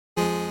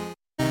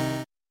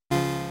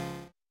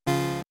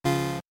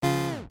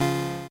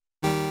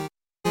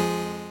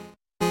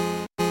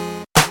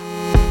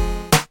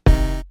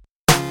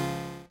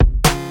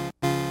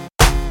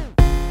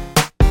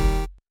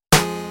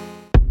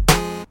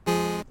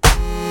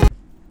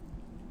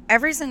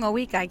every single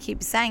week I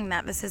keep saying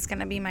that this is going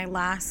to be my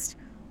last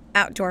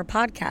outdoor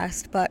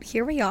podcast, but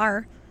here we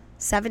are,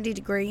 70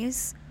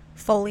 degrees,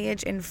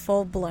 foliage in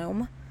full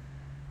bloom.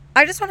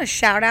 I just want to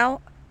shout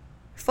out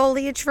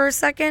foliage for a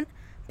second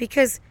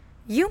because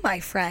you, my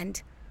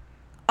friend,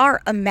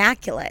 are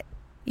immaculate.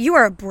 You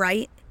are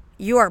bright,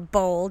 you are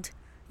bold,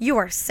 you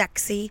are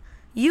sexy,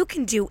 you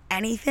can do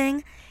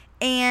anything,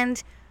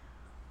 and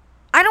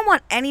I don't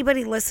want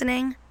anybody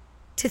listening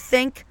to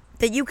think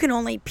that you can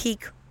only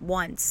peak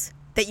once,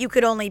 that you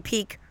could only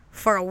peak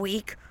for a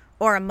week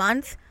or a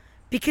month,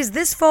 because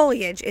this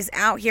foliage is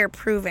out here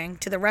proving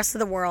to the rest of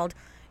the world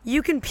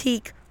you can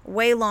peak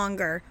way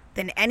longer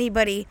than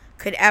anybody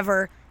could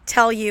ever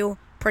tell you,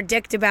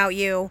 predict about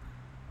you.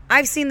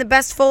 I've seen the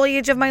best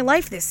foliage of my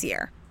life this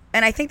year,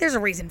 and I think there's a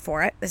reason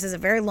for it. This is a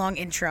very long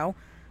intro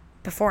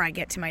before I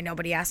get to my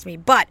nobody asked me,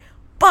 but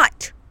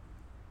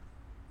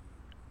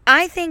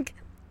I think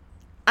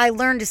I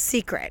learned a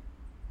secret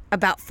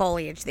about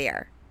foliage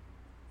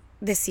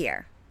this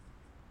year.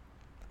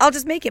 I'll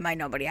just make it my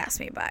nobody asked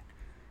me, but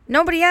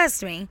nobody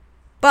asked me,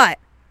 but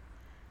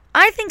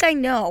I think I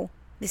know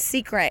the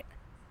secret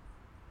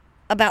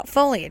about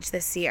foliage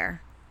this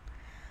year.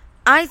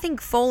 I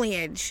think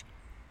foliage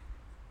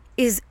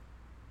is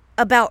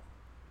about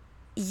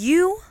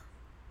you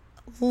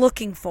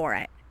looking for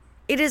it.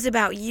 It is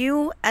about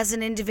you as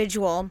an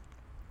individual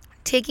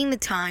taking the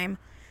time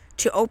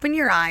to open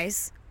your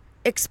eyes,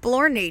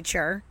 explore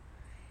nature,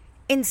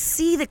 and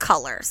see the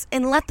colors,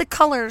 and let the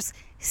colors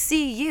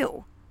see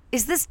you.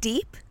 Is this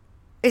deep?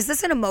 Is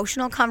this an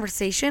emotional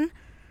conversation?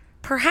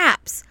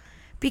 Perhaps.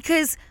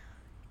 Because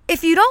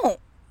if you don't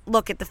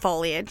look at the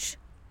foliage,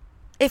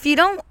 if you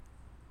don't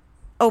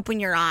open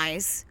your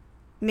eyes,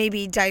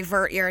 maybe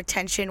divert your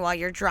attention while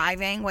you're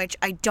driving, which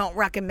I don't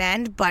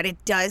recommend, but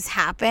it does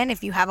happen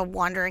if you have a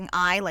wandering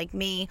eye like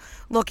me,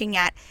 looking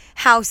at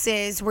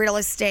houses, real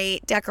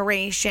estate,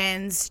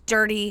 decorations,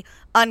 dirty,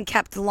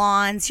 unkept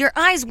lawns. Your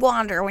eyes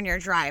wander when you're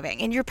driving,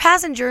 and your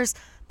passengers,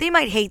 they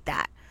might hate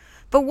that.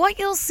 But what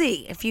you'll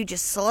see if you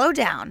just slow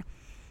down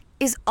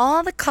is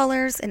all the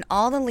colors and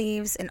all the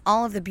leaves and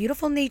all of the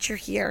beautiful nature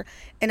here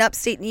in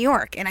upstate New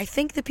York. And I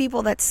think the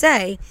people that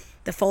say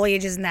the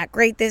foliage isn't that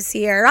great this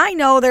year, I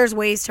know there's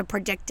ways to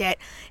predict it,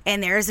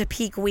 and there's a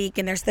peak week,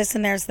 and there's this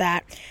and there's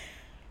that.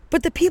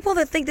 But the people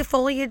that think the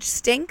foliage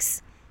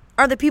stinks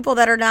are the people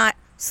that are not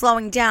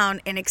slowing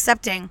down and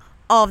accepting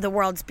all of the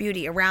world's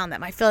beauty around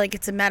them. I feel like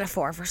it's a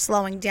metaphor for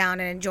slowing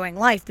down and enjoying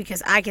life,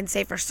 because I can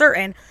say for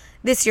certain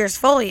this year's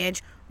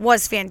foliage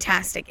was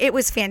fantastic. It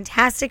was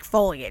fantastic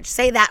foliage.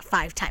 Say that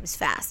 5 times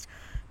fast.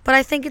 But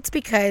I think it's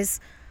because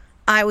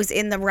I was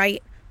in the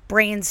right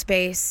brain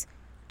space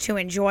to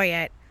enjoy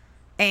it.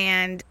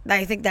 And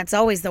I think that's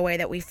always the way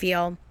that we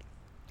feel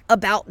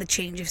about the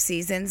change of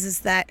seasons, is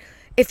that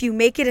if you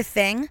make it a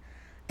thing,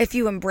 if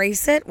you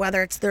embrace it,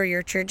 whether it's through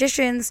your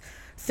traditions,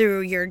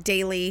 through your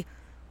daily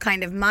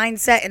kind of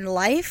mindset in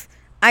life,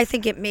 I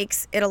think it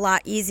makes it a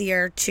lot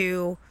easier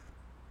to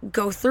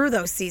go through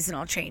those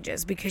seasonal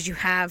changes, because you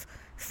have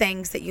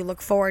things that you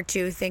look forward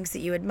to, things that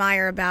you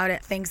admire about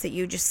it, things that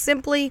you just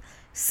simply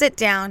sit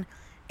down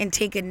and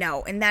take a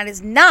note. And that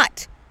is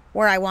not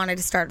where I wanted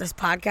to start this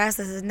podcast.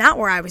 This is not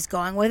where I was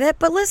going with it.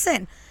 But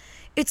listen,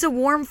 it's a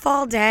warm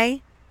fall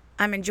day.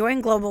 I'm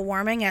enjoying global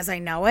warming as I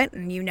know it.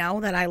 And you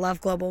know that I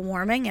love global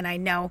warming. And I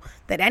know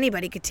that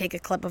anybody could take a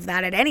clip of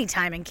that at any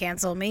time and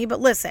cancel me. But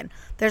listen,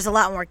 there's a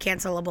lot more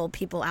cancelable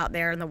people out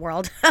there in the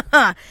world.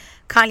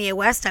 Kanye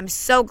West, I'm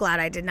so glad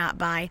I did not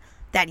buy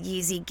that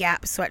Yeezy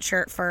Gap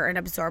sweatshirt for an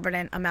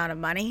exorbitant amount of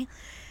money.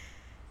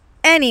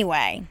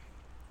 Anyway,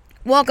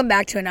 welcome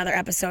back to another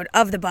episode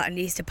of the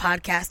Buttonista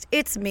podcast.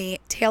 It's me,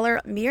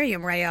 Taylor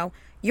Miriam Rayo,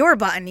 your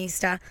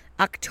Buttonista,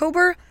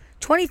 October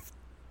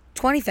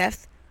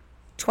 25th,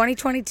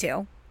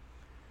 2022.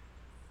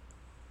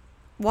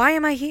 Why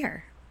am I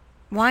here?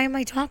 Why am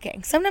I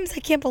talking? Sometimes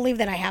I can't believe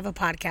that I have a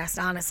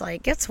podcast, honestly.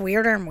 It gets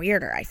weirder and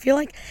weirder. I feel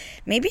like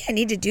maybe I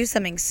need to do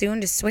something soon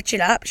to switch it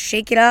up,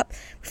 shake it up.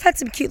 We've had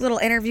some cute little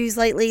interviews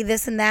lately,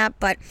 this and that,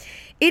 but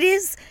it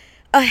is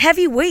a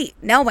heavy weight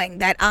knowing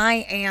that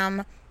I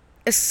am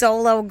a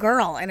solo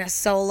girl in a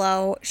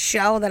solo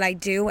show that I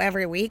do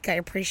every week. I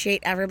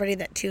appreciate everybody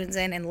that tunes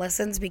in and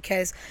listens,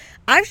 because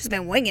I've just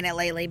been winging it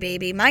lately,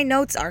 baby. My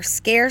notes are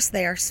scarce.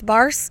 They are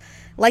sparse,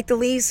 like the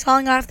leaves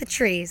falling off the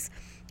trees.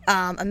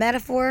 A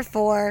metaphor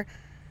for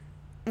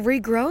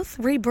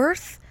regrowth,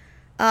 rebirth,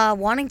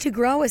 wanting to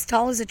grow as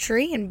tall as a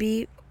tree and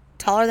be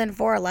taller than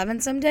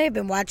 4'11" someday. I've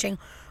been watching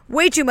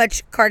way too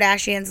much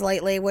Kardashians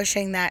lately,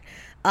 wishing that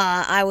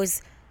I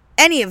was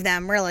any of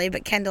them, really,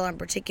 but Kendall in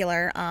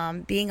particular,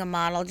 being a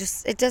model.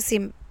 Just, it does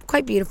seem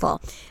quite beautiful.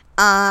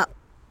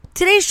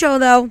 Today's show,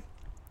 though,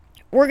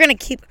 we're going to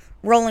keep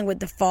rolling with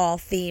the fall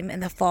theme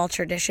and the fall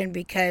tradition,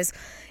 because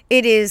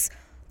it is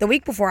the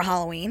week before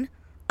Halloween.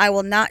 I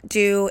will not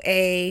do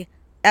a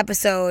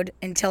episode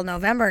until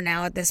November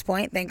now at this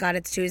point. Thank God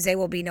it's Tuesday.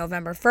 Will be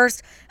November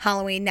 1st.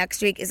 Halloween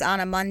next week is on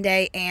a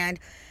Monday, and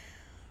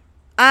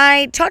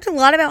I talked a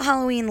lot about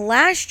Halloween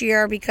last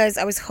year because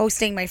I was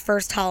hosting my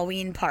first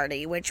Halloween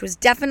party, which was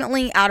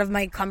definitely out of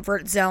my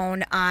comfort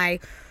zone. I'm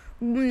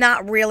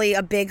not really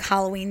a big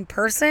Halloween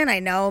person. I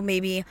know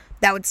maybe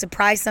that would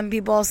surprise some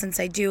people since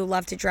I do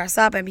love to dress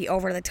up and be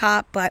over the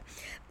top, but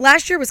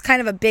last year was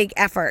kind of a big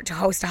effort to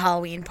host a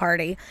Halloween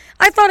party.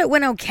 I thought it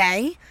went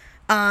okay.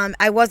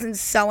 I wasn't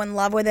so in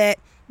love with it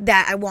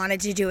that I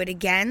wanted to do it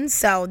again,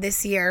 so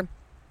this year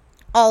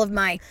all of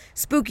my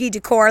spooky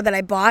decor that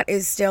I bought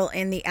is still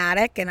in the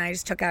attic, and I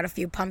just took out a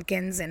few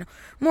pumpkins and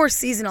more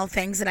seasonal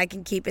things that I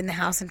can keep in the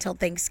house until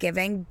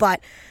Thanksgiving. But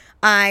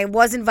I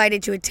was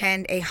invited to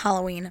attend a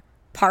Halloween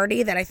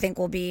party that I think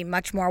will be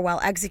much more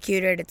well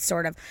executed. It's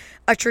sort of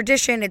a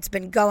tradition. It's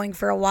been going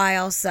for a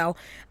while, so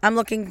I'm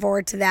looking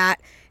forward to that,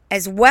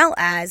 as well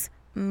as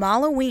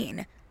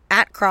Malloween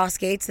at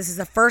Crossgates. This is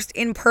the first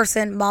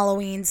in-person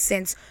Malloween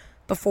since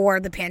before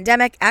the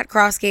pandemic at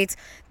Crossgates.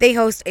 They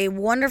host a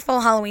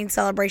wonderful Halloween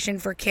celebration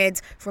for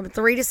kids from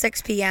 3 to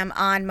 6 p.m.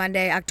 on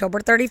Monday, October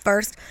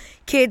 31st.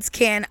 Kids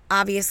can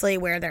obviously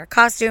wear their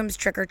costumes,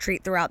 trick or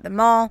treat throughout the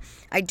mall.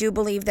 I do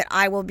believe that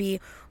I will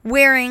be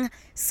wearing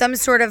some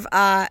sort of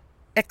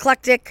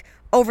eclectic,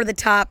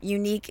 over-the-top,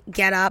 unique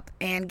get-up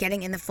and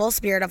getting in the full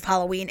spirit of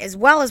Halloween, as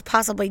well as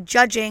possibly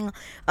judging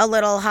a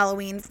little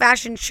Halloween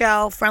fashion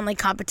show, friendly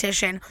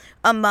competition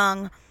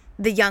among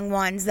the young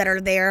ones that are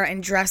there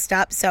and dressed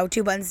up. So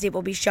Two Buttons Deep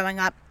will be showing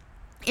up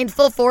in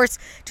full force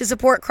to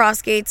support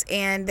Crossgates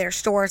and their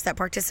stores that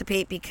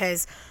participate,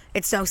 because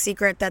it's no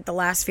secret that the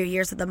last few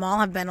years at the mall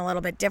have been a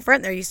little bit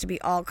different. There used to be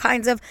all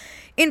kinds of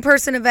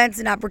in-person events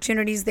and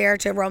opportunities there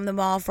to roam the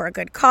mall for a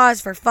good cause,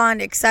 for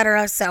fun,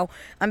 etc. So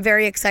I'm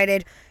very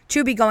excited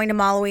to be going to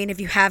Halloween.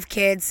 If you have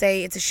kids,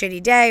 say it's a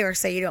shitty day, or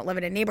say you don't live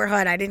in a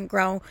neighborhood. I didn't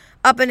grow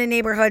up in a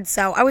neighborhood,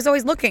 so I was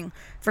always looking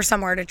for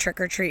somewhere to trick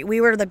or treat.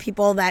 We were the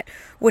people that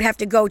would have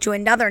to go to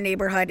another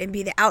neighborhood and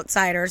be the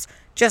outsiders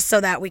just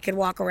so that we could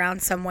walk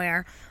around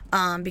somewhere,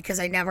 because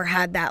I never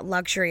had that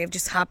luxury of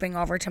just hopping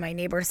over to my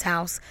neighbor's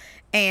house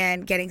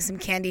and getting some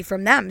candy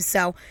from them.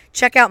 So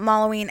check out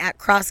Halloween at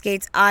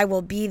Crossgates. I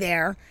will be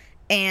there,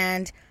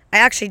 and I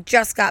actually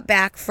just got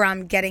back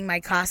from getting my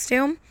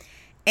costume,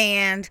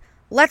 and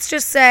let's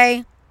just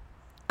say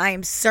I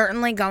am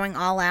certainly going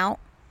all out.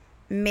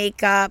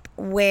 Makeup,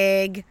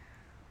 wig,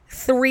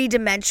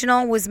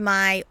 3-dimensional was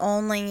my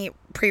only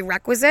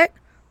prerequisite,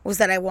 was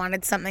that I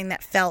wanted something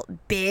that felt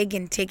big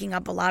and taking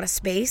up a lot of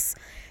space.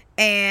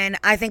 And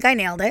I think I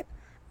nailed it.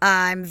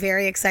 I'm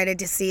very excited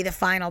to see the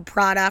final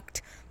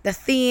product. The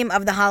theme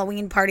of the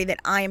Halloween party that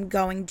I am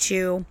going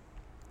to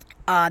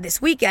this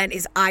weekend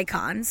is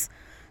icons.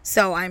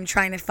 So I'm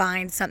trying to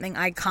find something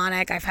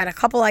iconic. I've had a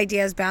couple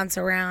ideas bounce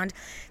around.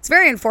 It's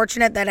very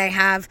unfortunate that I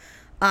have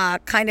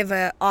kind of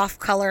a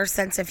off-color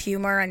sense of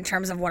humor in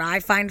terms of what I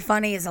find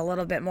funny is a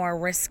little bit more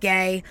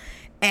risque,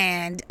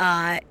 and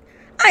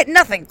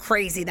nothing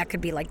crazy that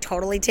could be like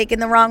totally taken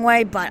the wrong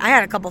way, but I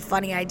had a couple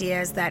funny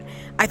ideas that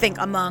I think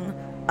among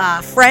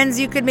friends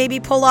you could maybe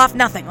pull off.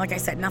 Nothing, like I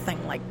said,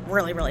 nothing like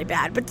really, really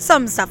bad, but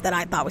some stuff that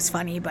I thought was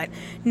funny, but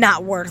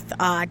not worth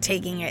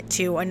taking it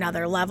to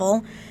another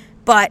level.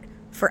 But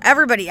for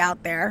everybody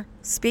out there,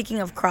 speaking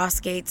of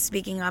Crossgates,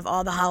 speaking of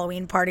all the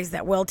Halloween parties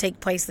that will take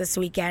place this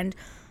weekend,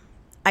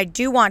 I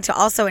do want to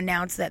also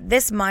announce that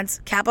this month's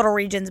Capital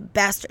Region's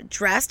Best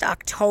Dressed,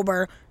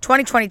 October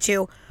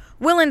 2022,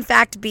 will in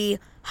fact be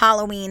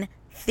Halloween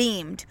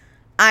themed.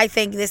 I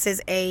think this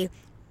is a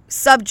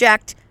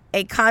subject,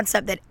 a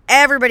concept that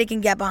everybody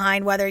can get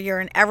behind, whether you're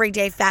an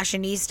everyday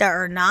fashionista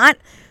or not.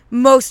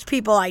 Most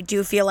people, I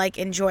do feel like,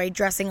 enjoy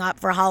dressing up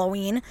for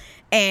Halloween,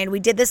 and we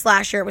did this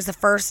last year. It was the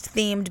first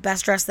themed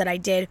Best Dress that I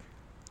did,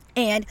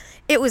 and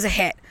it was a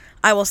hit.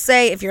 I will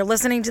say, if you're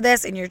listening to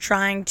this and you're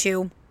trying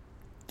to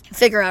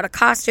figure out a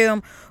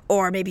costume,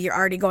 or maybe you're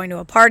already going to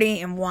a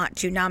party and want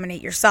to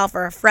nominate yourself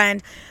or a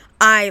friend,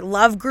 I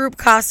love group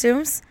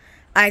costumes.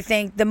 I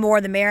think the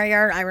more the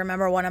merrier. I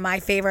remember one of my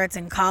favorites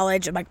in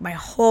college, like my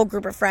whole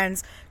group of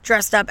friends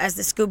dressed up as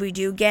the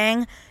Scooby-Doo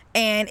gang.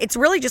 And it's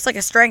really just like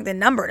a strength in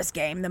numbers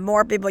game. The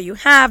more people you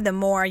have, the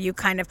more you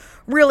kind of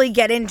really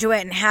get into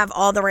it and have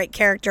all the right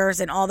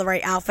characters and all the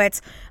right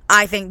outfits.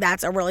 I think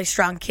that's a really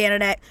strong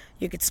candidate.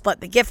 You could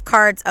split the gift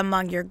cards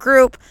among your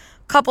group.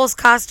 Couples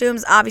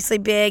costumes, obviously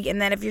big.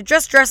 And then if you're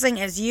just dressing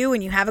as you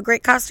and you have a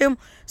great costume,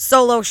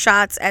 solo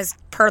shots as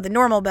per the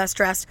normal best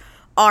dressed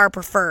are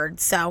preferred.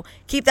 So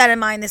keep that in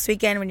mind this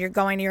weekend when you're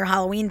going to your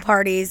Halloween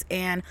parties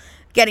and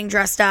getting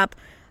dressed up.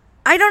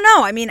 I don't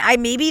know. I mean,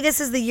 maybe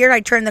this is the year I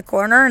turn the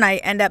corner and I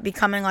end up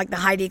becoming like the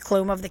Heidi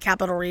Klum of the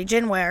Capital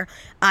Region, where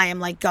I am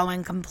like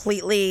going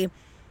completely,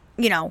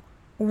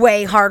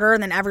 way harder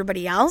than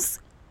everybody else.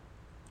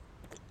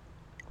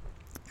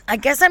 I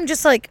guess I'm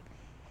just like,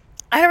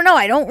 I don't know.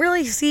 I don't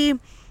really see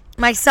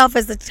myself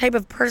as the type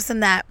of person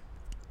that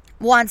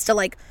wants to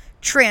like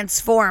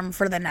transform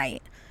for the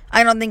night.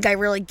 I don't think I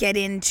really get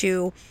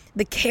into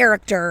the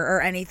character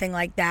or anything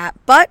like that.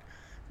 But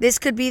this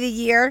could be the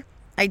year.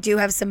 I do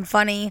have some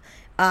funny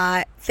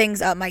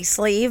things up my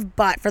sleeve.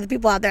 But for the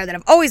people out there that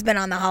have always been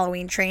on the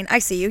Halloween train, I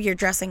see you. You're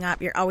dressing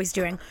up. You're always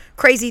doing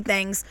crazy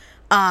things.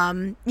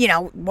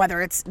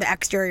 Whether it's the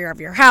exterior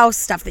of your house,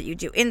 stuff that you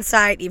do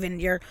inside, even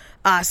your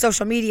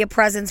social media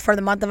presence for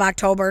the month of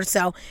October.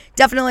 So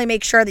definitely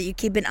make sure that you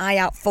keep an eye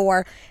out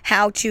for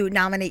how to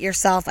nominate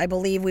yourself. I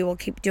believe we will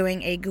keep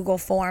doing a Google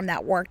form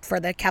that worked for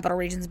the Capital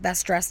Region's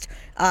Best Dressed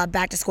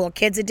Back to School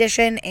Kids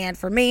edition. And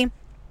for me,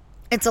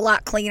 it's a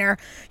lot cleaner.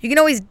 You can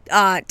always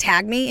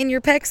tag me in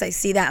your pics. I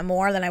see that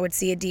more than I would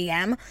see a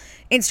DM.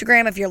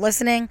 Instagram, if you're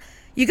listening,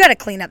 you got to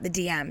clean up the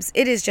DMs.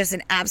 It is just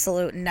an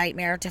absolute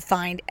nightmare to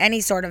find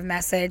any sort of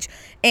message.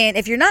 And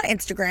if you're not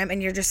Instagram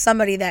and you're just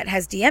somebody that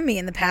has DM'd me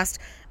in the past,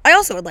 I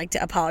also would like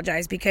to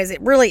apologize because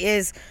it really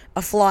is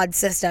a flawed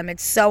system.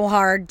 It's so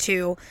hard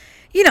to,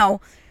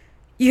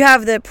 you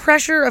have the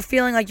pressure of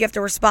feeling like you have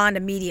to respond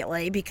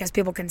immediately because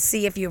people can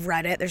see if you've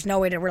read it. There's no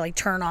way to really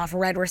turn off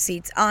read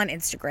receipts on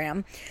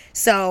Instagram.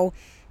 So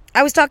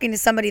I was talking to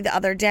somebody the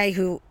other day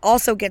who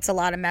also gets a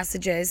lot of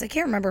messages. I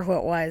can't remember who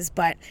it was,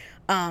 but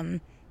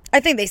I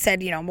think they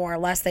said, more or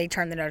less they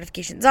turn the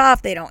notifications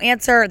off. They don't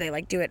answer. They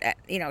do it at,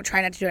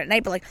 try not to do it at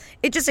night. But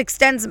it just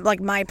extends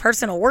my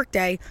personal work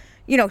day,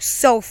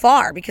 so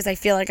far because I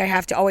feel like I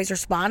have to always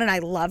respond and I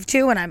love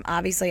to. And I'm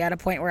obviously at a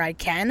point where I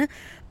can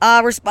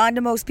respond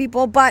to most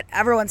people. But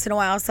every once in a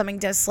while something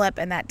does slip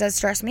and that does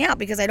stress me out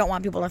because I don't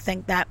want people to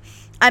think that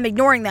I'm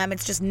ignoring them.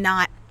 It's just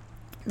not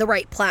the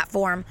right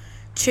platform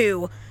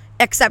to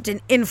accept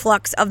an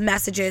influx of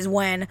messages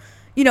when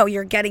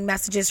you're getting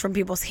messages from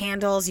people's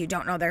handles. You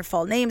don't know their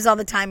full names all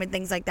the time and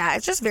things like that.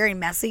 It's just very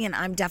messy, and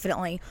I'm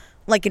definitely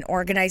an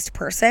organized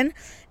person.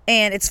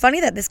 And it's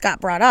funny that this got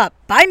brought up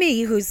by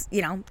me, who's,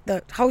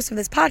 the host of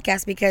this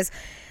podcast, because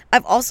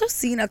I've also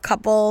seen a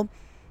couple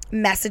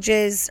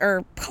messages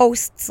or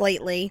posts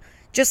lately,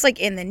 just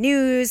in the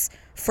news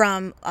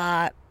from,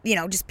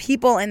 just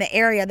people in the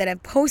area that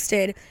have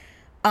posted.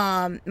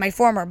 My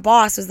former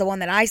boss was the one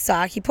that I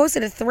saw. He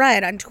posted a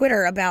thread on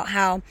Twitter about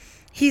how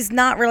he's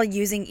not really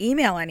using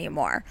email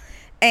anymore.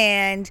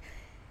 And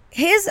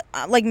his,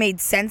 made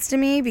sense to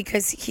me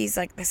because he's,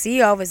 the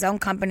CEO of his own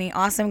company,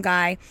 awesome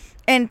guy,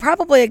 and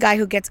probably a guy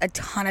who gets a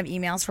ton of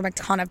emails from a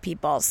ton of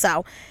people.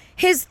 So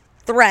his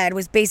thread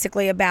was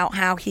basically about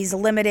how he's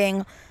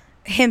limiting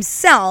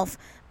himself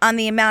on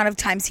the amount of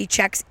times he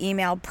checks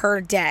email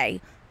per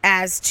day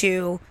as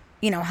to,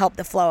 help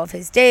the flow of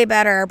his day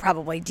better,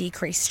 probably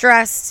decrease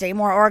stress, stay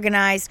more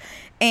organized.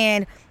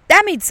 And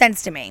that made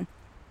sense to me.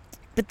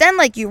 But then,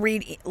 you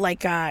read,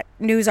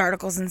 news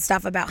articles and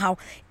stuff about how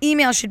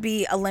email should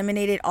be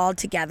eliminated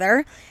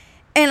altogether.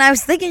 And I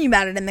was thinking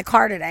about it in the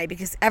car today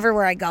because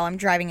everywhere I go, I'm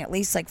driving at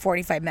least,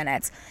 45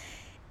 minutes.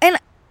 And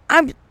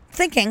I'm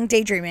thinking,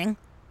 daydreaming,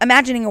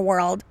 imagining a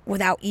world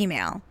without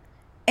email.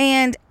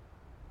 And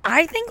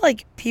I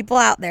think, people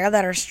out there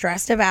that are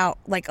stressed about,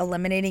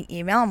 eliminating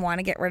email and want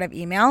to get rid of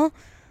email,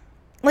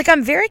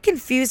 I'm very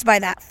confused by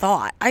that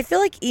thought. I feel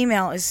like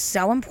email is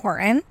so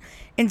important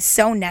and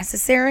so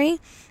necessary.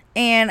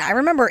 And I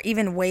remember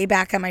even way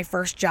back at my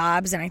first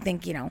jobs, and I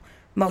think,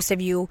 most of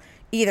you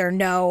either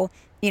know,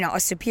 a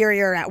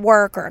superior at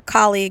work or a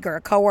colleague or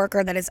a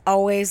coworker that is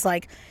always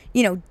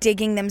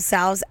digging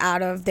themselves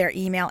out of their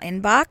email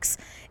inbox.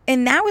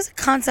 And that was a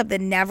concept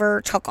that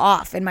never took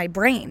off in my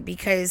brain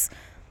because,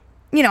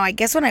 I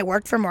guess when I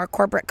worked for more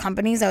corporate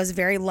companies, I was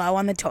very low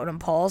on the totem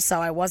pole.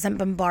 So I wasn't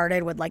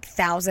bombarded with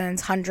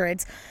thousands,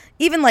 hundreds,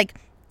 even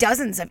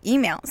dozens of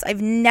emails.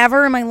 I've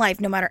never in my life,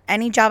 no matter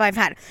any job I've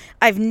had,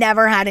 I've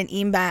never had an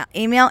email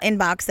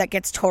inbox that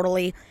gets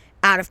totally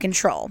out of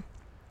control.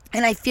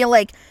 And I feel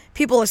like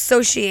people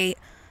associate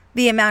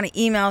the amount of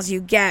emails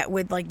you get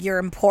with your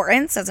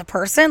importance as a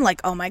person.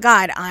 Oh my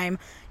God, I'm,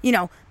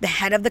 the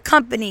head of the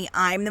company.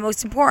 I'm the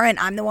most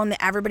important. I'm the one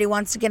that everybody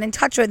wants to get in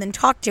touch with and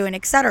talk to and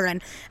et cetera.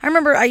 And I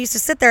remember I used to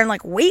sit there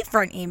and wait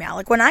for an email.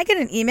 When I get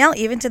an email,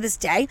 even to this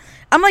day,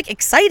 I'm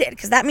excited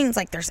because that means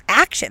there's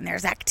action,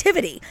 there's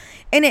activity.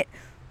 And it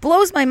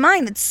blows my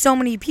mind that so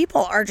many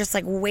people are just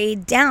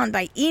weighed down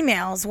by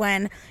emails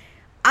when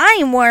I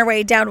am more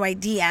weighed down by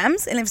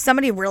DMs. And if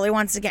somebody really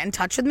wants to get in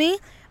touch with me,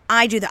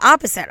 I do the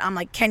opposite. I'm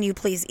can you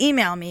please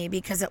email me?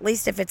 Because at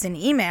least if it's an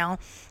email,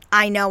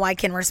 I know I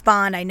can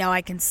respond. I know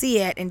I can see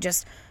it. And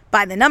just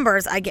by the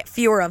numbers, I get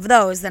fewer of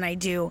those than I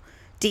do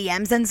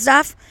DMs and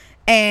stuff.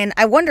 And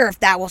I wonder if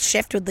that will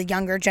shift with the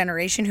younger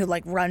generation who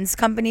runs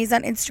companies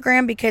on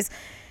Instagram, because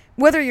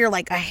whether you're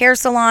a hair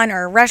salon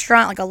or a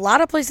restaurant, a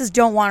lot of places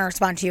don't want to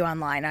respond to you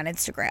online on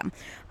Instagram.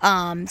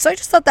 So I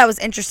just thought that was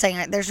interesting.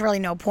 There's really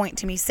no point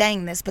to me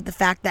saying this, but the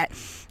fact that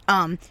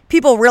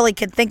people really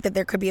could think that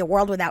there could be a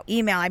world without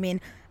email. I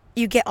mean,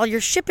 you get all your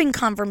shipping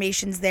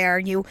confirmations there.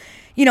 You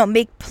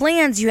make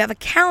plans. You have a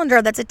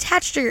calendar that's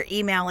attached to your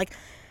email.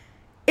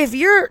 If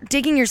you're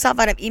digging yourself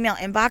out of email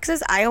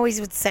inboxes, I always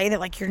would say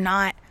that you're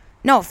not,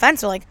 no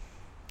offense, but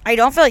I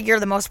don't feel like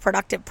you're the most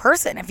productive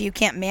person if you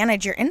can't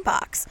manage your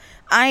inbox.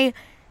 I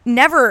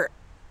never,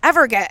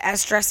 ever get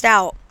as stressed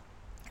out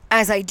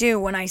as I do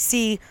when I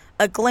see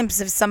a glimpse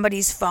of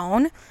somebody's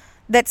phone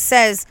that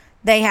says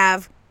they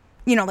have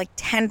like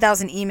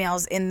 10,000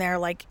 emails in their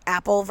like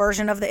Apple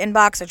version of the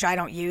inbox, which I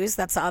don't use.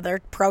 That's the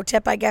other pro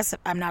tip, I guess.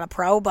 I'm not a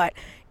pro, but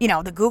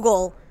the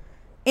Google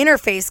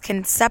interface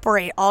can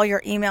separate all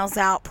your emails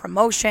out,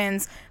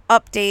 promotions,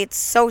 updates,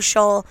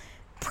 social,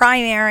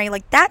 primary.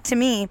 Like that to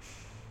me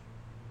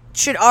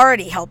should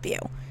already help you.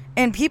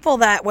 And people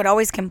that would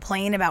always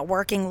complain about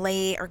working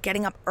late or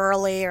getting up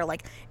early or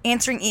like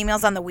answering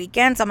emails on the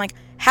weekends, I'm like,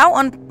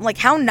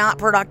 how not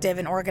productive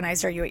and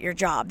organized are you at your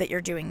job that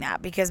you're doing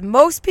that? Because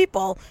most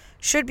people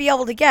should be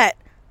able to get,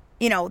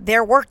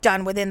 their work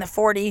done within the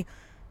 40,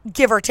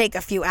 give or take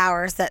a few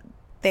hours that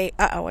they,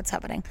 what's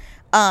happening?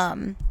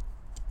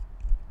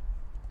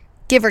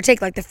 Give or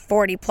take like the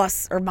 40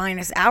 plus or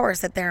minus hours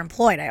that they're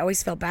employed. I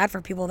always feel bad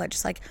for people that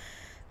just like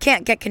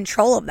can't get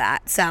control of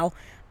that. So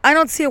I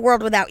don't see a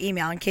world without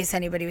email, in case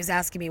anybody was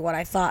asking me what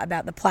I thought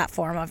about the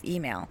platform of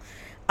email.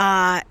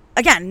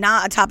 Again,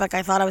 not a topic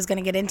I thought I was going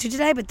to get into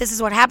today, but this is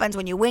what happens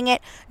when you wing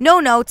it. No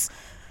notes.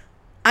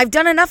 I've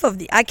done enough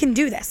of I can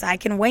do this. I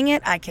can wing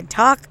it. I can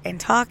talk and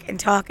talk and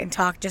talk and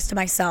talk just to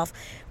myself,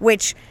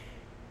 which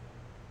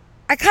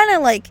I kind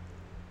of like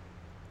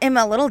am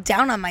a little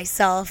down on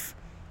myself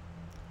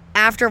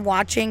after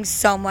watching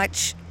so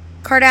much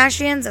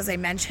Kardashians, as I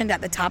mentioned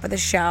at the top of the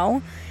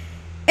show.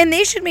 And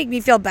they should make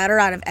me feel better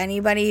out of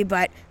anybody,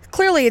 but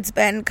clearly it's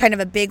been kind of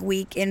a big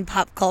week in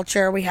pop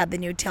culture. We had the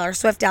new Taylor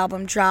Swift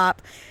album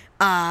drop.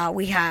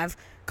 We have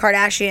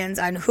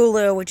Kardashians on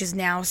Hulu, which is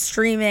now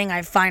streaming.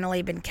 I've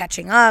finally been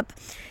catching up.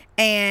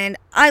 And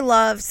I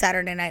love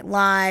Saturday Night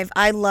Live.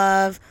 I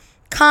love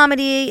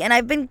comedy. And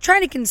I've been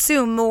trying to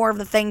consume more of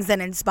the things that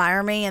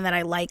inspire me and that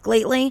I like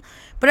lately.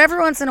 But every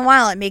once in a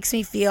while, it makes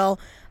me feel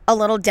a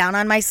little down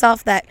on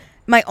myself that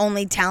my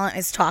only talent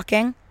is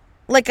talking.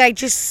 Like, I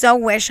just so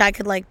wish I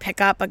could, like,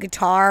 pick up a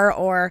guitar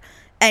or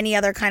any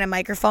other kind of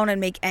microphone and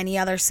make any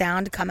other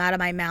sound come out of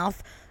my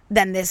mouth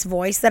than this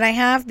voice that I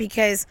have,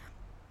 because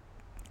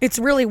it's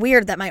really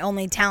weird that my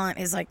only talent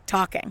is, like,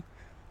 talking.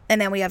 And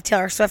then we have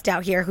Taylor Swift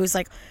out here who's,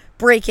 like,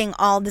 breaking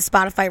all the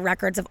Spotify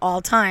records of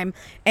all time,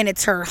 and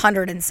it's her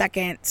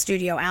 102nd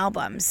studio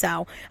album.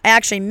 So I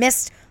actually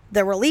missed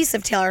the release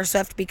of Taylor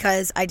Swift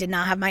because I did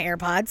not have my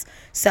AirPods.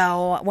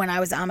 So when I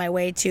was on my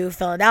way to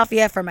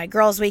Philadelphia for my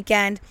girls'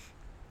 weekend,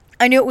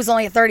 I knew it was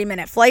only a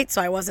 30-minute flight,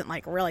 so I wasn't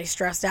like really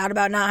stressed out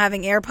about not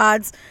having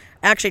AirPods.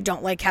 I actually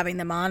don't like having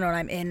them on when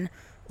I'm in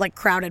like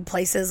crowded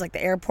places like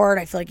the airport.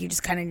 I feel like you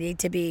just kind of need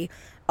to be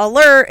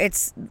alert.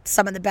 It's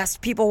some of the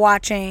best people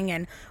watching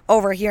and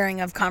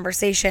overhearing of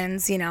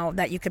conversations,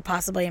 that you could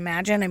possibly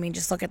imagine. I mean,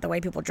 just look at the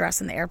way people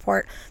dress in the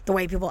airport, the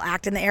way people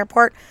act in the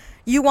airport.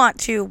 You want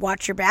to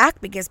watch your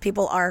back because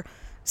people are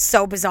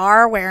so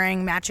bizarre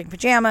wearing matching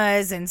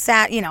pajamas and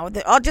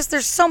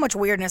there's so much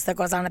weirdness that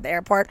goes on at the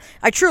airport.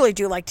 I truly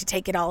do like to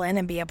take it all in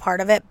and be a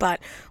part of it,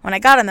 but when I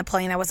got on the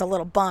plane, I was a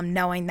little bummed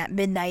knowing that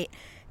Midnight,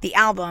 the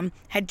album,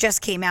 had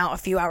just came out a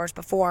few hours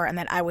before and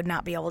that I would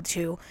not be able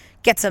to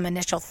get some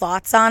initial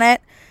thoughts on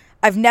it.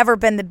 I've never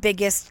been the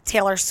biggest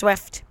Taylor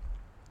Swift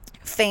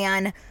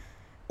fan,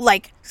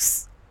 like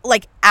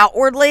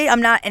outwardly.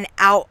 I'm not an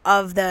out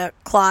of the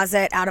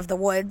closet, out of the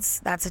woods.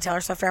 That's a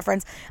Taylor Swift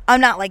reference. I'm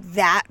not like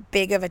that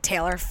big of a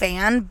Taylor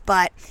fan,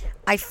 but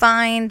I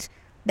find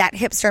that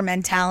hipster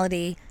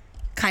mentality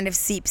kind of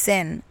seeps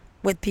in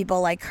with people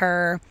like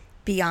her,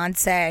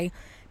 Beyonce,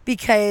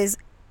 because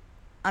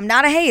I'm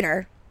not a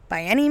hater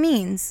by any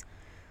means,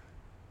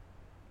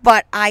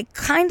 but I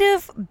kind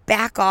of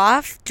back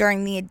off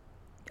during the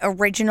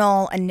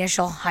original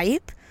initial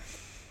hype.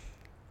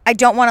 I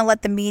don't want to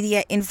let the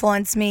media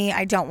influence me.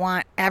 I don't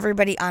want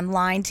everybody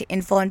online to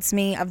influence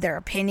me of their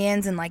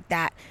opinions and like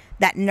that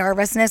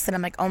nervousness that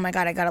I'm like, oh my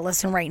God, I got to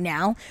listen right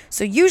now.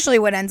 So usually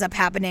what ends up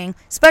happening,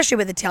 especially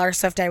with the Taylor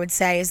Swift, I would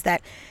say, is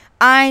that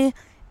I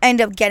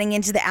end up getting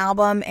into the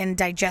album and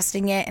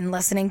digesting it and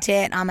listening to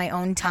it on my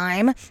own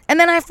time. And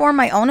then I form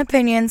my own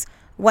opinions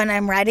when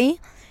I'm ready.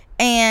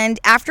 And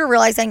after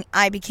realizing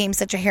I became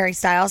such a Harry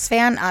Styles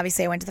fan,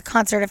 obviously I went to the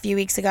concert a few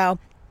weeks ago.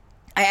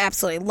 I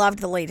absolutely loved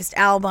the latest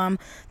album.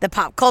 The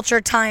pop culture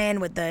tie-in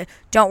with the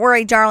Don't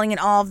Worry, Darling and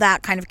all of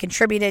that kind of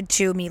contributed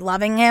to me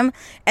loving him.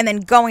 And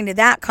then going to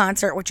that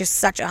concert, which is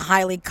such a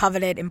highly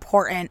coveted,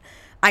 important,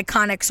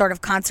 iconic sort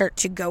of concert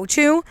to go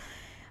to,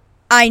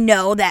 I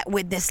know that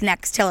with this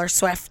next Taylor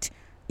Swift,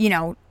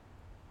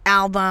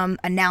 album,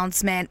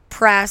 announcement,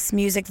 press,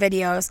 music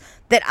videos,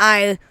 that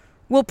I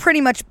will pretty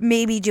much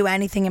maybe do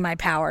anything in my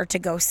power to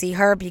go see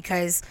her,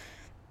 because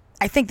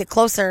I think the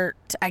closer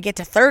I get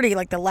to 30,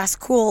 like the less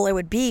cool it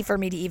would be for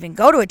me to even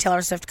go to a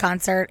Taylor Swift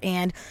concert.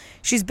 And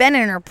she's been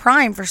in her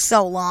prime for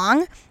so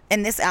long,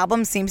 and this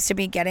album seems to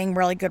be getting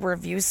really good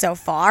reviews so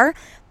far,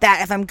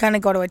 that if I'm going to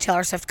go to a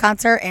Taylor Swift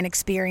concert and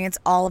experience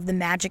all of the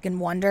magic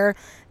and wonder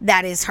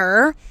that is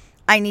her,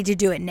 I need to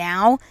do it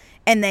now,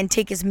 and then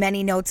take as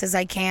many notes as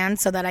I can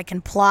so that I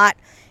can plot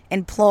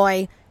and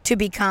ploy to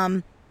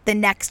become the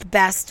next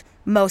best,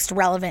 most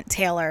relevant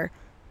Taylor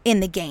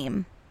in the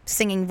game,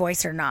 singing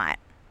voice or not.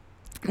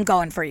 I'm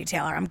going for you,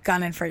 Taylor. I'm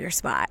gunning for your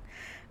spot.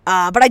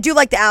 But I do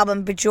like the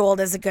album. Bejeweled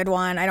is a good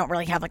one. I don't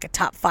really have like a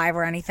top 5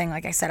 or anything.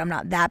 Like I said, I'm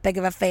not that big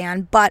of a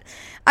fan. But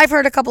I've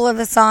heard a couple of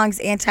the songs.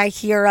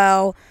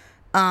 Anti-Hero.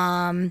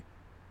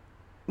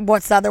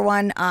 What's the other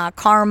one?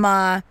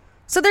 Karma.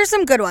 So there's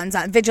some good ones.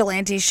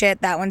 Vigilante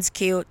shit. That one's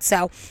cute.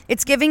 So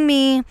it's giving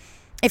me,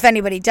 if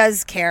anybody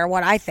does care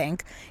what I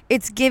think,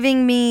 it's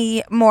giving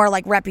me more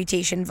like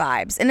Reputation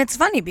vibes. And it's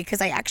funny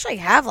because I actually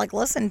have like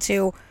listened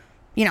to,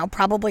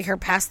 probably her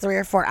past 3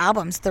 or 4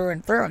 albums through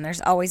and through. And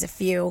there's always a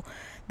few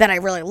that I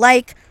really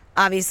like.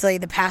 Obviously,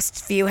 the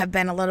past few have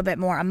been a little bit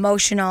more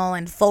emotional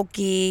and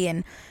folky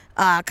and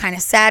kind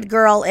of sad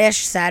girl-ish,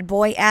 sad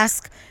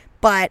boy-esque.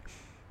 But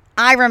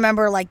I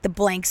remember like the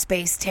Blank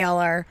Space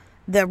Taylor,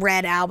 the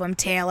Red Album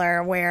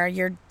Taylor, where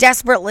you're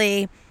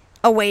desperately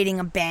awaiting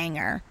a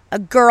banger, a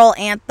girl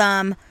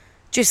anthem,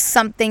 just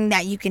something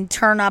that you can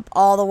turn up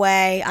all the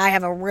way. I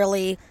have a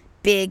really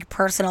big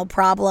personal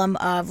problem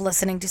of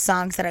listening to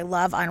songs that I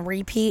love on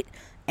repeat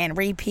and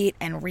repeat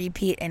and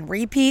repeat and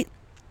repeat.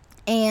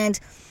 And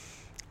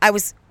I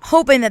was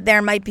hoping that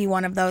there might be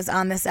one of those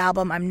on this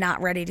album. I'm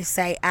not ready to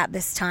say at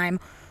this time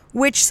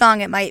which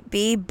song it might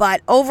be,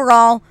 but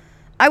overall,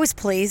 I was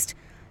pleased.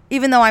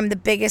 Even though I'm the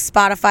biggest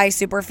Spotify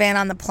superfan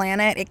on the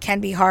planet, it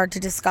can be hard to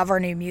discover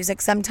new music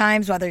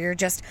sometimes, whether you're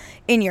just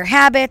in your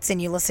habits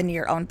and you listen to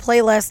your own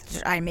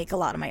playlists. I make a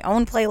lot of my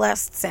own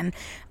playlists, and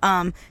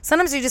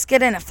sometimes you just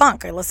get in a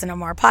funk. I listen to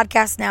more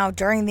podcasts now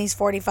during these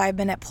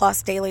 45-minute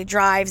plus daily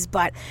drives,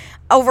 but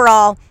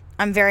overall,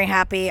 I'm very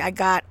happy. I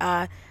got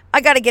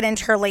to get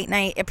into her late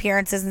night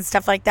appearances and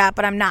stuff like that,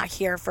 but I'm not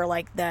here for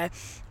like the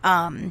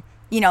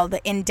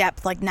the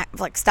in-depth like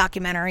Netflix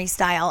documentary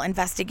style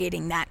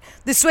investigating that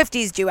the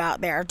Swifties do out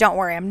there. Don't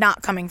worry, I'm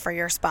not coming for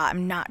your spot.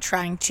 I'm not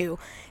trying to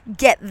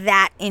get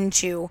that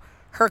into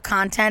her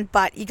content,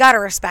 but you got to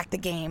respect the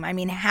game. I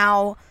mean,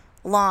 how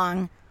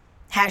long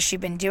has she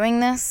been doing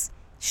this?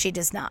 She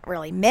does not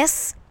really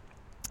miss.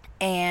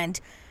 And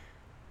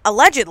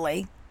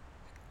allegedly,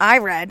 I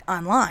read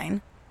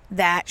online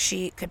that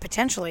she could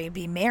potentially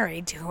be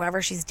married to whoever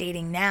she's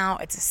dating now.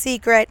 It's a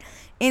secret.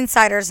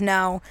 Insiders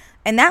know.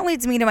 And that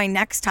leads me to my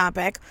next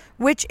topic,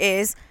 which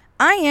is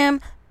I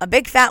am a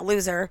big fat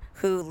loser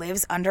who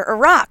lives under a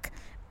rock.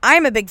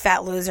 I'm a big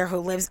fat loser who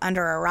lives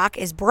under a rock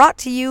is brought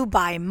to you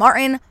by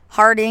Martin,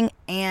 Harding,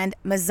 and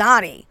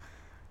Mazzotti.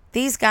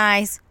 These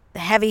guys, the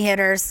heavy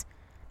hitters,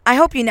 I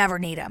hope you never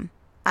need them.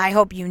 I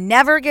hope you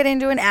never get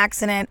into an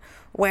accident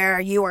where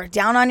you are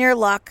down on your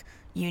luck,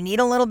 you need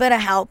a little bit of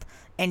help,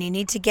 and you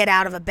need to get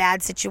out of a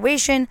bad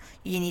situation.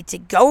 You need to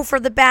go for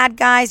the bad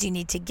guys. You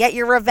need to get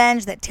your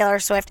revenge that Taylor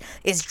Swift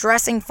is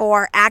dressing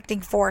for,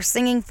 acting for,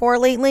 singing for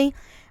lately.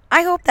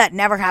 I hope that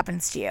never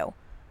happens to you.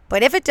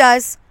 But if it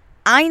does,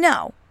 I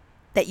know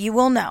that you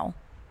will know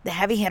the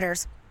heavy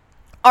hitters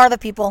are the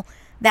people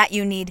that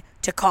you need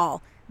to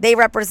call. They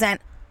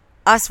represent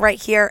us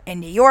right here in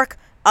New York,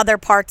 other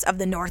parts of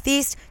the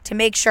Northeast, to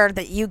make sure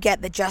that you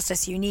get the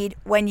justice you need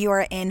when you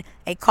are in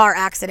a car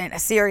accident, a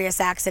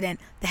serious accident.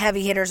 The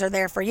heavy hitters are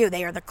there for you.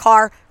 They are the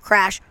car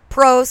crash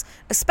pros,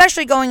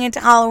 especially going into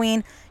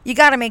Halloween. You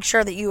got to make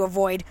sure that you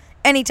avoid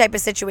any type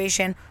of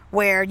situation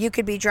where you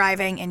could be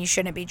driving and you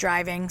shouldn't be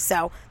driving.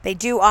 So they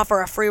do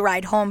offer a free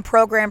ride home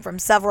program from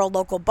several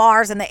local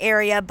bars in the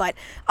area, but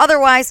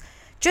otherwise,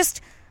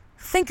 just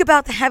think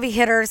about the heavy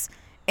hitters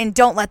and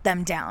don't let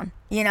them down.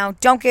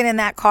 Don't get in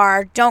that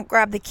car. Don't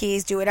grab the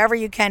keys. Do whatever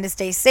you can to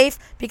stay safe,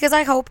 because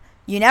I hope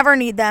you never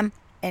need them.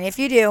 And if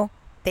you do,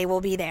 they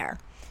will be there.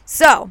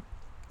 So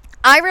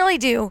I really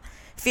do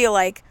feel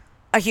like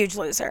a huge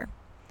loser.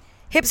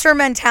 Hipster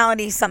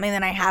mentality is something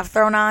that I have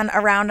thrown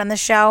around on the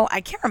show.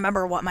 I can't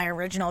remember what my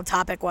original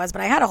topic was,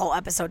 but I had a whole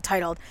episode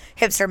titled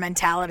Hipster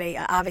Mentality.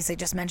 I obviously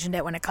just mentioned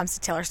it when it comes to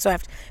Taylor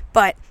Swift.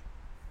 But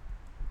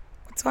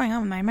what's going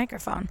on with my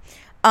microphone?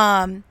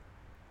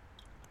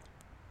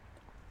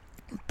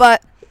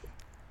 But,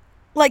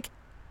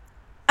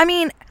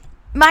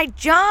 my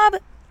job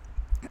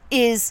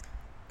is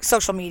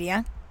social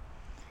media.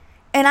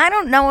 And I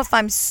don't know if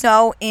I'm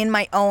so in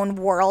my own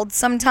world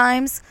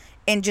sometimes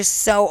and just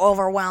so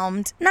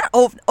overwhelmed. Not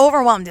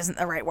overwhelmed isn't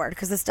the right word,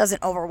 because this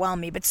doesn't overwhelm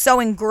me, but so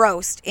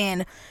engrossed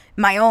in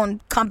my own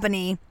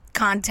company,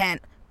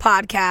 content,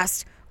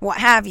 podcast, what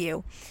have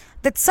you,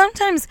 that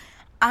sometimes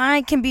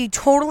I can be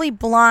totally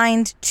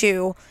blind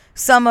to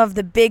some of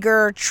the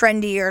bigger,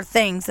 trendier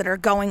things that are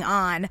going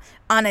on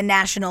a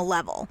national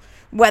level.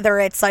 Whether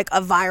it's like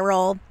a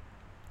viral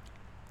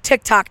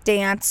TikTok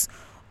dance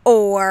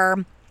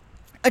or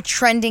a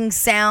trending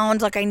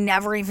sound, like I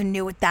never even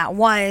knew what that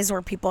was,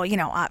 or people,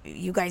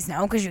 you guys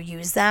know because you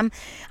use them.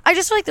 I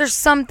just feel like there's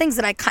some things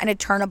that I kind of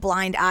turn a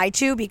blind eye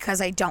to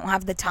because I don't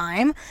have the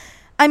time.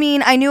 I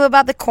mean, I knew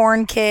about the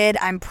Corn Kid.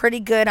 I'm pretty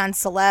good on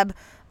celeb,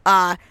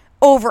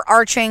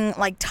 overarching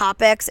like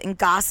topics and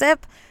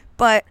gossip,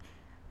 but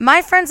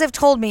my friends have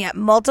told me at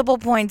multiple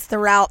points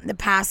throughout the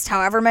past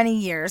however many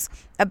years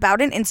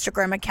about an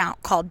Instagram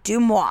account called Du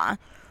Moi,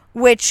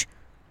 which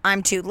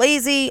I'm too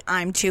lazy,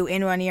 I'm too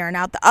in one ear and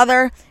out the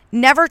other,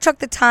 never took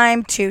the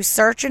time to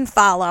search and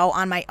follow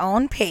on my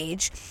own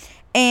page.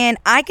 And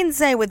I can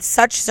say with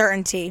such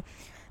certainty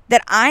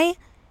that I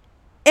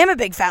am a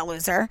big fat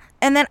loser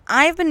and that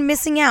I've been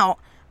missing out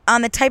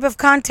on the type of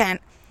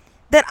content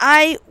that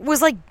I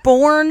was like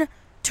born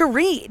to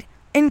read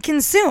and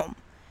consume.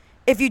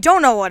 If you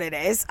don't know what it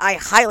is, I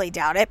highly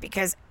doubt it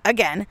because,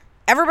 again,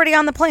 everybody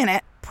on the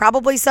planet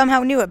probably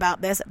somehow knew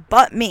about this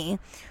but me.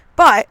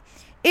 But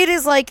it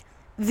is like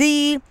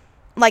the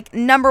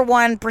number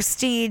one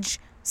prestige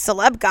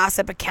celeb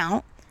gossip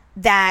account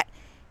that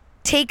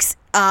takes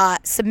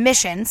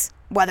submissions,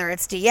 whether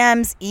it's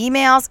DMs,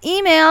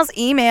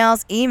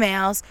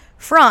 emails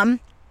from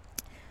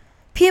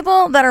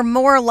people that are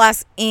more or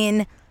less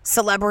in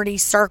celebrity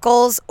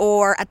circles,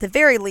 or at the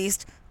very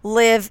least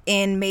live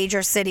in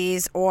major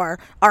cities or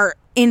are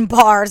in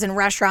bars and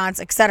restaurants,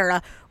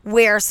 etc.,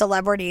 where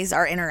celebrities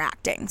are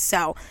interacting.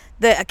 So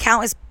the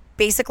account is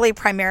basically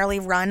primarily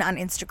run on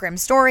Instagram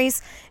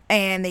stories,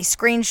 and they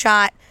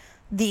screenshot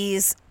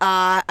these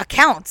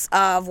accounts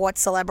of what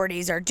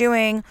celebrities are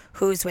doing,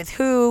 who's with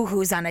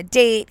who's on a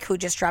date, who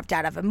just dropped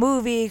out of a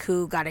movie,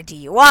 who got a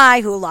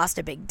DUI, who lost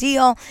a big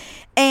deal.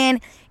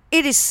 And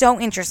it is so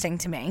interesting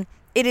to me.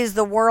 It is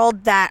the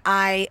world that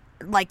I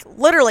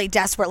literally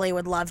desperately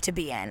would love to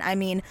be in. I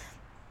mean,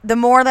 the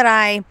more that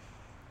I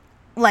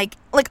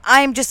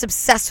I'm just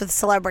obsessed with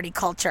celebrity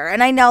culture,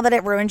 and I know that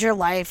it ruins your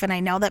life, and I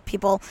know that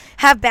people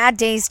have bad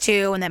days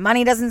too, and that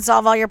money doesn't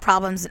solve all your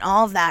problems and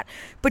all of that.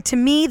 But to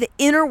me, the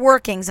inner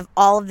workings of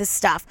all of this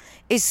stuff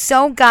is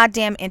so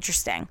goddamn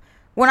interesting.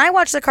 When I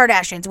watch the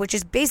Kardashians, which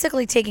is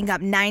basically taking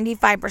up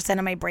 95%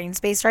 of my brain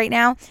space right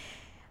now,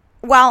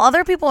 while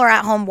other people are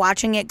at home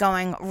watching it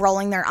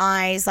rolling their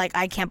eyes, like,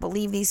 I can't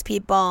believe these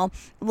people,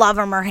 love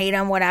them or hate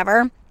them,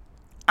 whatever,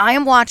 I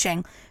am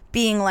watching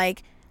being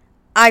like,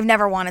 I've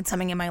never wanted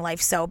something in my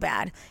life so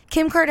bad.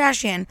 Kim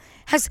Kardashian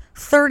has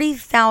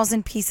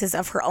 30,000 pieces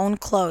of her own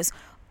clothes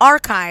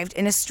archived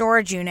in a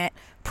storage unit,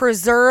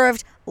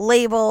 preserved,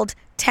 labeled,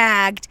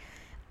 tagged.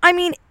 I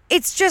mean,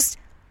 it's just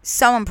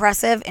so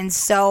impressive and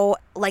so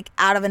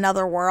out of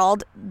another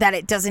world that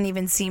it doesn't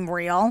even seem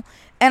real.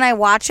 And I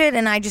watch it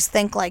and I just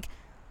think like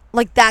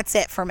that's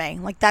it for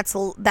me.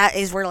 That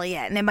is really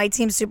it. And it might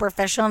seem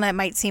superficial and it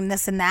might seem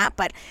this and that,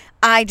 but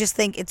I just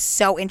think it's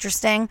so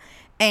interesting.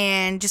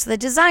 And just the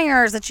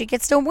designers that she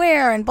gets to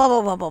wear and blah,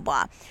 blah, blah, blah,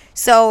 blah.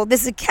 So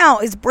this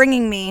account is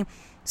bringing me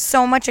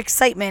so much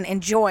excitement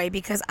and joy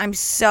because I'm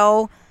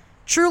so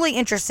truly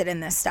interested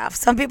in this stuff.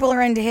 Some people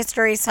are into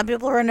history. Some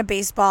people are into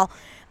baseball.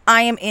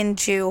 I am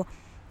into,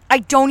 I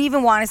don't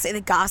even want to say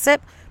the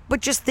gossip, but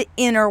just the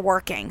inner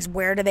workings.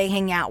 Where do they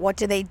hang out? What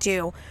do they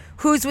do?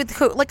 Who's with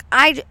who?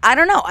 I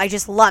don't know. I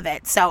just love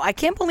it. So I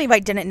can't believe I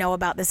didn't know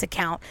about this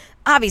account.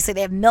 Obviously,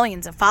 they have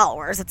millions of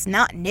followers. It's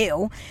not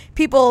new.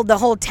 People, the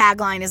whole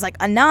tagline is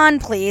anon,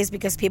 please,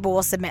 because people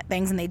will submit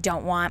things and they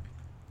don't want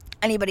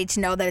anybody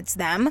to know that it's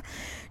them.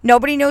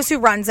 Nobody knows who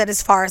runs it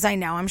as far as I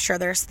know. I'm sure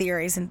there's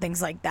theories and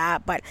things like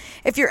that. But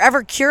if you're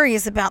ever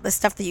curious about the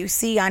stuff that you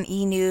see on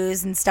E!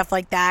 News and stuff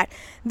like that,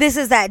 this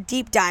is that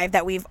deep dive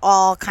that we've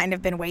all kind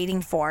of been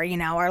waiting for.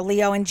 Are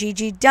Leo and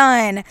Gigi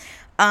done?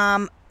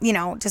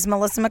 Does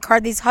Melissa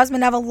McCarthy's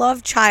husband have a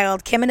love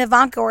child? Kim and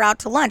Ivanka were out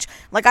to lunch.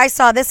 I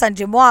saw this on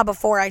Dumois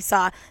before I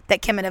saw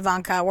that Kim and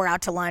Ivanka were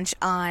out to lunch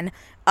on,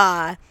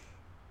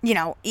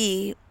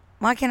 E!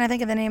 Why can't I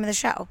think of the name of the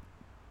show?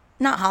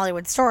 Not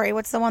Hollywood Story.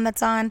 What's the one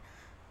that's on?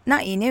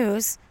 Not E!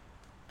 News.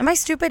 Am I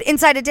stupid?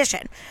 Inside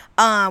Edition,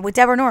 with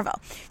Deborah Norville.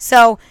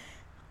 So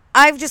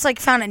I've just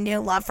found a new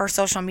love for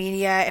social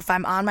media. If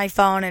I'm on my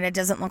phone and it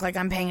doesn't look like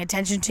I'm paying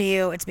attention to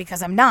you, it's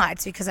because I'm not.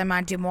 It's because I'm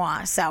on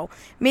Dumois. So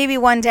maybe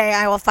one day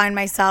I will find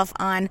myself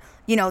on,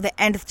 the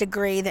nth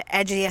degree, the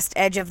edgiest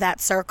edge of that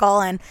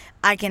circle, and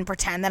I can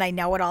pretend that I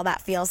know what all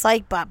that feels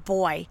like. But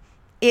boy,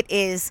 it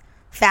is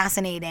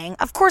fascinating.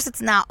 Of course,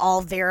 it's not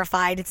all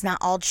verified. It's not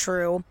all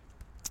true.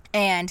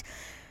 And,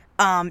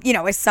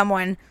 as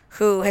someone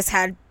who has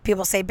had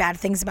people say bad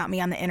things about me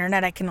on the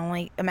internet, I can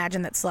only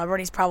imagine that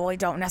celebrities probably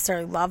don't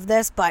necessarily love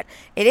this, but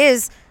it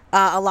is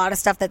a lot of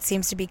stuff that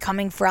seems to be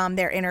coming from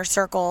their inner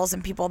circles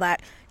and people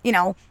that,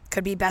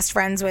 could be best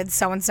friends with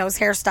so-and-so's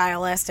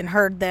hairstylist and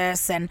heard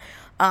this. And,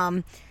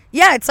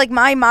 it's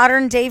my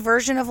modern day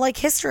version of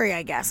history,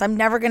 I guess. I'm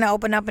never going to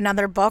open up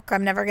another book.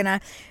 I'm never going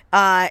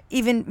to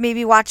even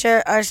maybe watch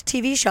a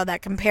TV show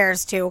that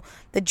compares to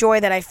the joy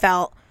that I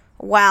felt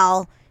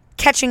while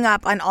catching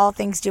up on all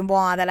things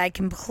Dumois that I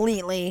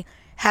completely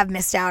have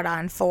missed out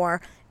on for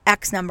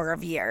X number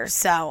of years.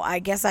 So I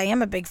guess I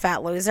am a big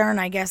fat loser,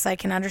 and I guess I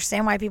can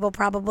understand why people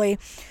probably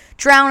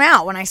drown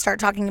out when I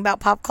start talking about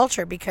pop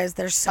culture, because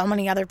there's so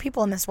many other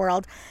people in this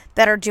world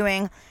that are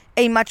doing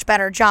a much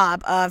better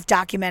job of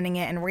documenting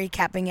it and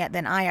recapping it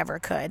than I ever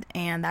could.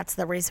 And that's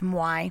the reason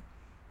why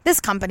this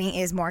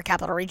company is more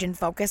Capital Region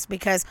focused,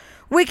 because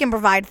we can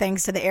provide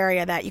things to the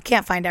area that you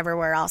can't find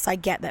everywhere else. I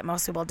get that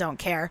most people don't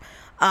care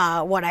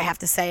what I have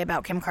to say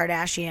about Kim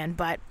Kardashian,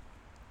 but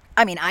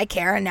I mean, I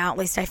care, and now at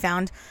least I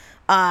found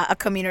a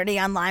community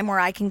online where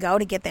I can go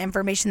to get the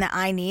information that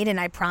I need, and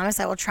I promise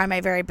I will try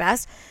my very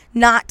best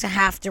not to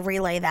have to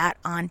relay that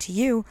on to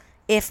you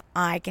if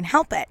I can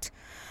help it.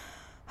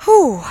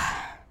 Whew.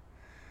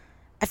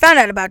 I found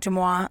out about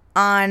Demois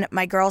on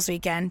my girls'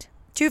 weekend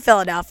to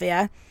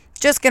Philadelphia.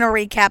 Just going to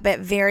recap it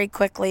very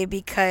quickly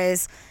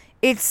because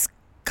it's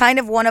kind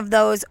of one of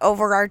those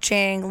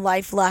overarching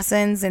life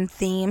lessons and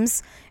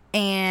themes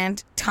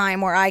and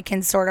time where I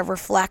can sort of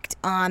reflect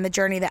on the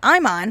journey that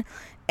I'm on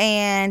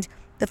and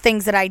the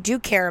things that I do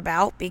care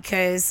about,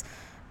 because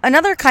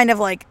another kind of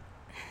like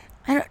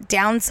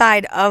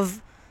downside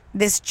of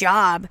this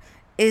job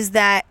is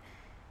that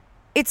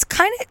it's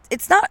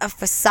not a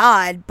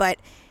facade, but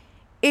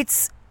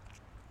it's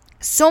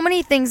so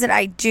many things that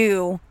I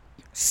do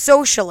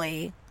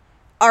socially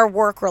are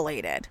work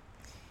related.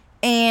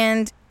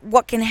 And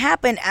what can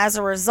happen as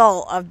a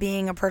result of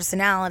being a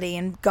personality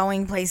and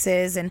going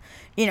places and,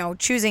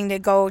 choosing to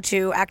go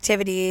to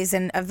activities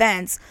and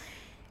events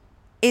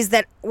is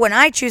that when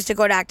I choose to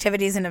go to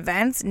activities and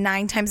events,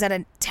 9 times out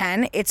of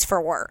 10, it's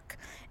for work.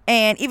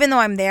 And even though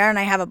I'm there and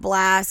I have a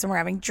blast and we're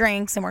having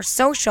drinks and we're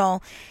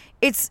social,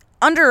 it's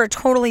under a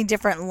totally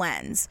different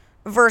lens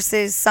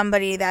versus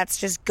somebody that's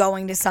just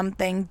going to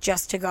something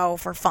just to go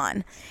for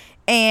fun.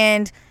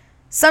 And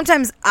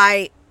sometimes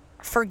I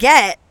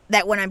forget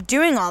that when I'm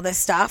doing all this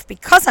stuff,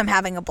 because I'm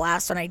having a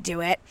blast when I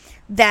do it,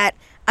 that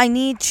I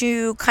need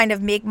to kind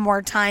of make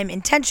more time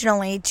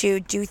intentionally to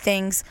do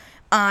things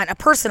on a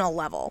personal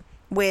level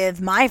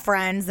with my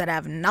friends that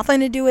have nothing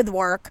to do with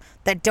work,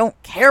 that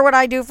don't care what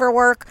I do for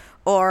work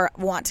or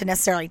want to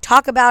necessarily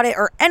talk about it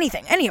or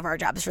anything, any of our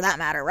jobs for that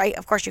matter, right?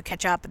 Of course you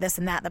catch up, this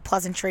and that, the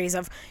pleasantries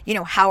of,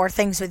 how are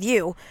things with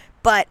you?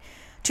 But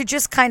to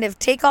just kind of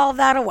take all of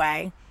that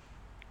away,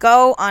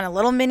 go on a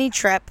little mini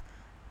trip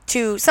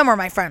to somewhere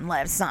my friend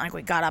lives. It's not like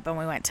we got up and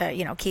we went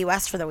to, Key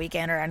West for the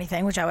weekend or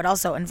anything, which I would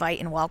also invite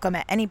and welcome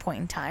at any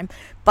point in time.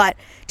 But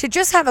to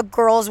just have a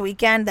girls'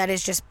 weekend that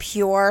is just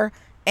pure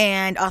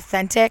and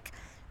authentic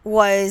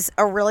was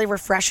a really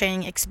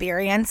refreshing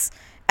experience.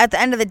 At the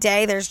end of the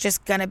day, there's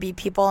just going to be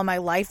people in my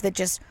life that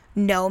just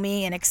know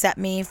me and accept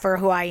me for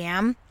who I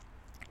am.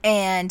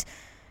 And,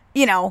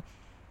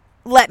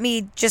 let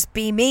me just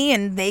be me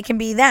and they can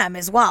be them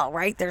as well,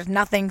 right? There's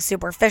nothing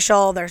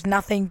superficial. There's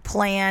nothing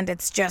planned.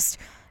 It's just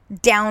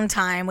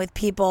downtime with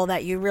people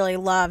that you really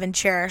love and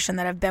cherish and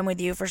that have been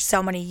with you for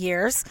so many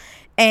years.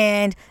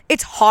 And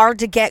it's hard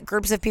to get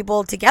groups of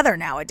people together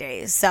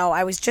nowadays. So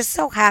I was just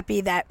so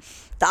happy that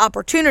the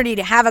opportunity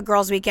to have a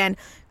girls' weekend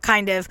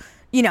kind of,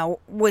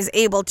 was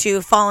able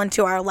to fall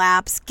into our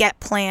laps, get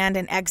planned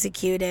and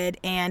executed,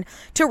 and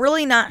to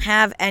really not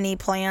have any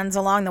plans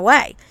along the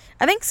way.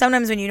 I think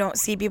sometimes when you don't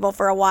see people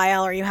for a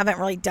while or you haven't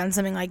really done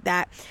something like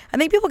that, I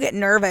think people get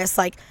nervous,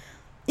 like,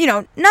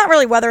 not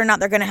really whether or not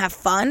they're going to have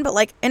fun, but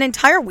like an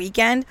entire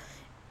weekend,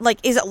 like,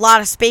 is a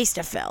lot of space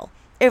to fill.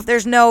 If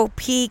there's no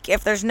peak,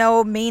 if there's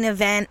no main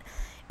event,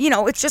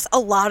 it's just a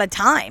lot of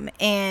time.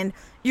 And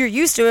you're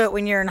used to it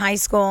when you're in high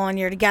school and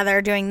you're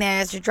together doing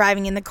this, you're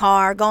driving in the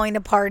car, going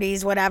to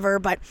parties, whatever.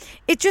 But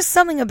it's just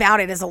something about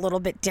it is a little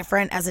bit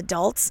different as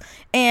adults.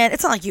 And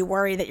it's not like you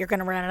worry that you're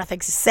going to run out of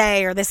things to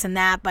say or this and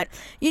that, but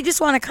you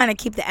just want to kind of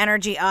keep the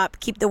energy up,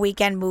 keep the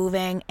weekend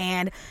moving.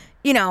 And,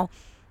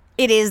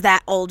 it is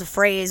that old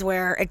phrase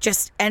where it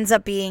just ends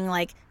up being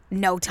like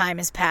no time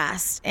has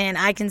passed. And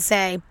I can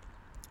say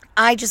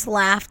I just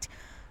laughed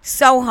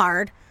so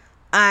hard.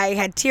 I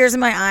had tears in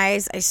my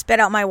eyes. I spit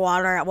out my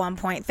water at one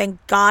point.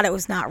 Thank God it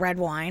was not red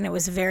wine. It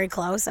was very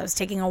close. I was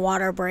taking a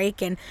water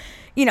break and,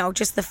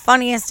 just the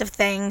funniest of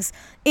things.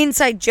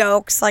 Inside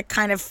jokes like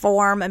kind of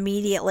form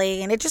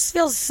immediately. And it just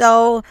feels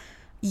so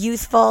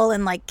youthful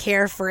and like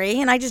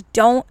carefree. And I just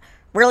don't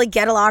really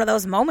get a lot of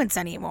those moments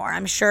anymore.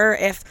 I'm sure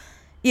if,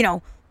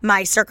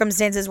 my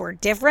circumstances were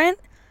different,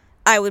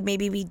 I would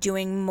maybe be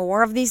doing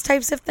more of these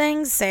types of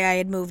things. Say I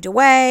had moved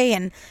away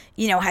and,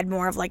 had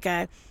more of like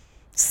a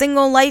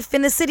single life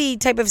in the city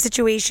type of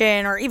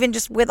situation, or even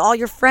just with all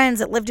your friends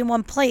that lived in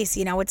one place.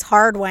 It's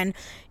hard when,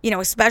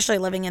 especially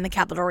living in the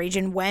capital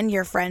region, when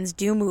your friends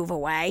do move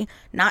away.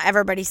 Not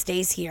everybody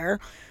stays here.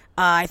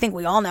 I think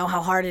we all know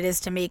how hard it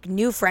is to make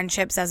new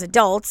friendships as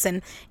adults,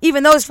 and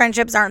even those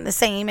friendships aren't the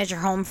same as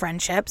your home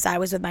friendships. I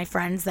was with my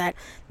friends that,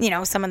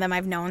 some of them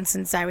I've known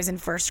since I was in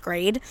first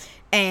grade,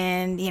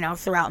 and,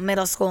 throughout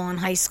middle school and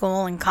high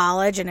school and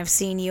college, and have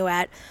seen you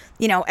at,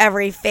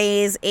 every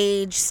phase,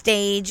 age,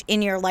 stage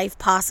in your life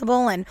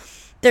possible. And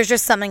there's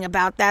just something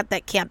about that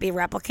can't be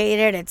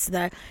replicated. It's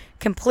the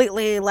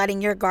completely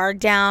letting your guard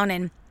down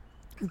and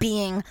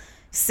being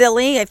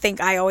silly. I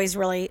think I always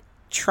really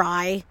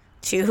try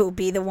to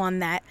be the one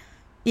that,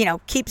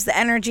 keeps the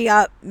energy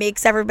up,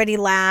 makes everybody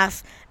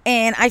laugh.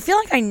 And I feel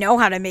like I know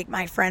how to make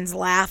my friends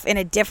laugh in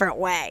a different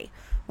way,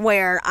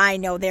 where I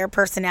know their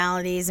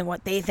personalities and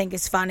what they think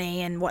is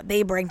funny and what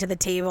they bring to the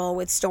table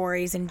with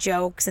stories and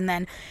jokes. And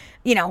then,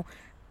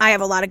 I have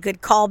a lot of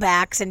good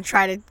callbacks and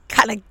try to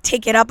kind of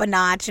take it up a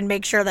notch and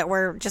make sure that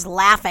we're just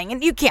laughing.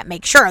 And you can't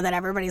make sure that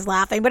everybody's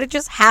laughing, but it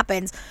just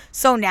happens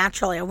so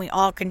naturally, and we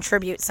all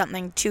contribute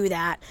something to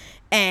that.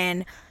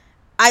 And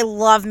I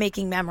love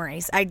making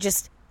memories. I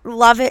just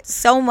love it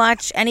so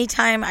much.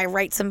 Anytime I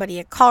write somebody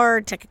a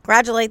card to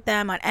congratulate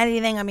them on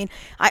anything,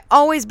 I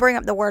always bring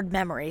up the word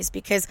memories,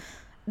 because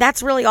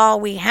that's really all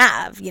we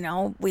have.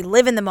 We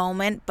live in the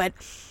moment, but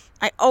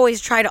I always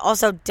try to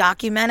also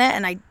document it,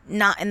 and I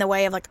not in the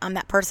way of like I'm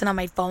that person on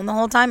my phone the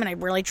whole time, and I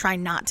really try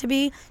not to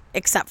be,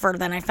 except for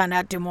then I found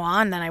out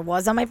Dumois, and then I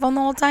was on my phone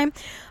the whole time,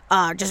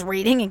 just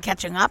reading and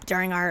catching up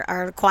during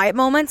our quiet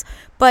moments.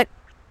 But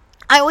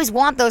I always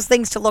want those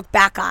things to look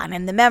back on,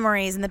 and the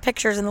memories and the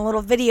pictures and the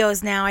little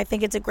videos now. I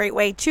think it's a great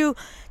way to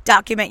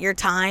document your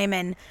time,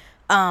 and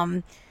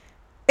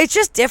it's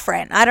just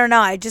different. I don't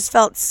know. I just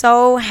felt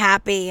so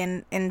happy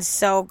and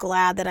so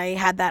glad that I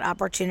had that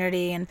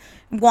opportunity, and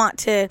want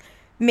to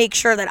make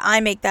sure that I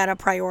make that a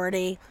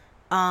priority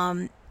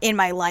in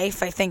my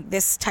life. I think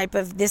this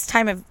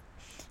time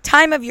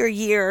of your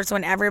years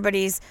when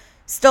everybody's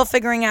still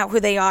figuring out who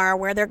they are,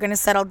 where they're going to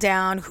settle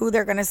down, who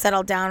they're going to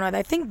settle down with.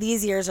 I think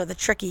these years are the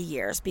tricky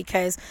years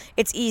because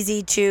it's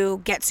easy to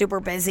get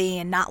super busy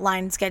and not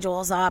line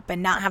schedules up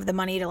and not have the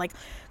money to like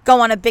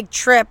go on a big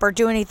trip or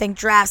do anything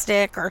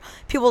drastic, or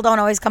people don't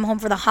always come home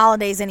for the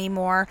holidays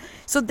anymore.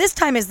 So this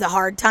time is the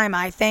hard time,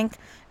 I think.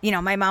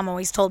 My mom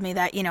always told me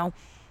that,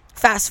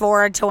 fast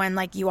forward to when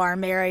like you are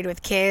married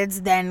with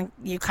kids, then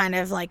you kind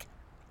of like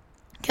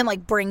can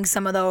like bring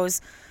some of those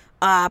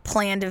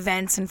planned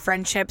events and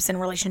friendships and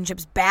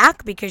relationships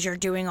back, because you're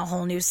doing a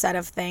whole new set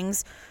of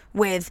things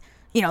with,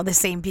 the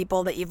same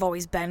people that you've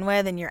always been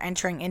with, and you're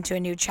entering into a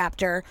new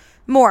chapter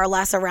more or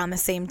less around the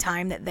same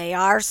time that they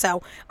are.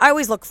 So I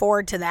always look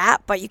forward to that,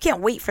 but you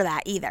can't wait for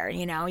that either.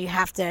 You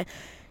have to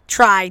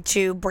try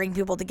to bring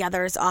people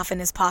together as often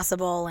as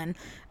possible. And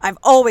I've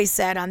always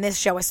said on this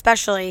show,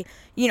 especially,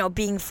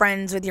 being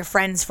friends with your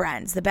friends'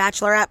 friends, the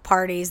bachelorette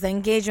parties, the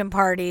engagement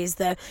parties,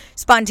 the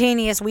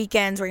spontaneous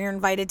weekends where you're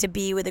invited to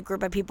be with a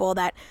group of people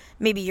that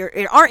maybe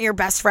aren't your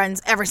best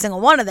friends, every single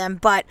one of them,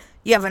 but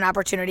you have an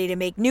opportunity to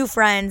make new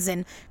friends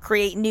and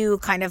create new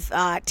kind of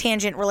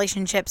tangent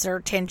relationships, or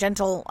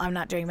tangential, I'm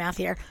not doing math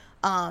here,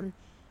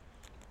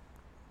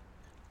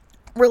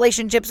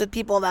 relationships with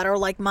people that are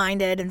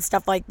like-minded and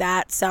stuff like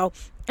that. So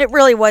it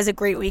really was a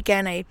great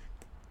weekend. I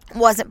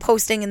wasn't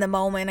posting in the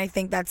moment. I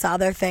think that's the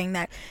other thing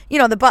that, the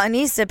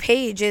Buttonista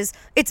page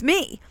it's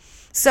me.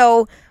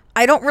 So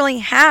I don't really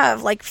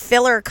have like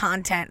filler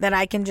content that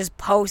I can just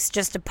post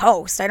just to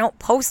post. I don't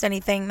post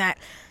anything that,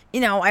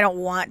 I don't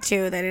want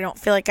to, that I don't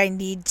feel like I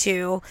need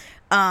to.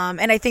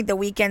 And I think the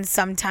weekends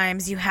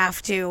sometimes you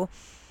have to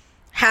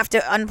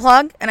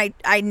unplug, and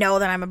I know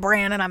that I'm a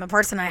brand and I'm a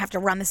person, and I have to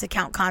run this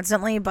account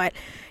constantly, but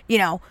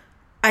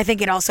I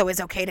think it also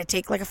is okay to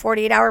take like a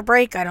 48-hour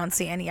break. I don't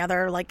see any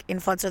other like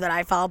influencer that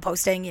I follow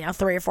posting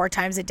 3 or 4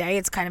 times a day.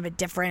 It's kind of a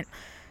different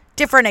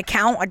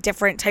account, a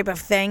different type of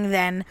thing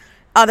than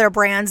other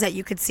brands that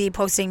you could see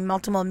posting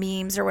multiple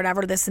memes or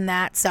whatever, this and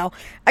that. So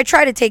I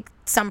try to take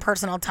some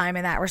personal time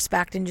in that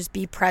respect and just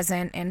be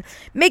present and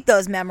make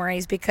those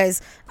memories,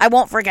 because I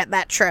won't forget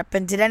that trip.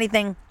 And did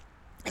anything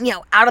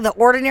out of the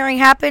ordinary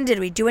happen? Did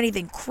we do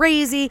anything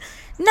crazy?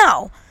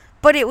 No,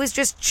 but it was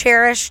just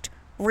cherished,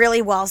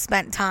 really well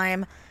spent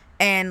time,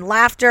 and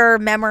laughter,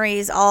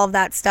 memories, all of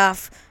that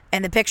stuff,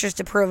 and the pictures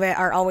to prove it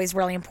are always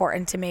really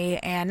important to me.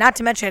 And not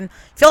to mention,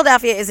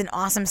 Philadelphia is an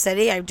awesome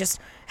city. I just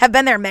have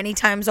been there many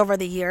times over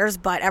the years,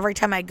 but every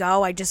time I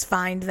go, I just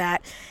find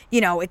that,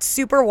 it's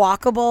super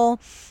walkable.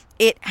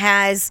 It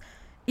has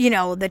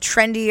the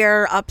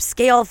trendier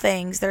upscale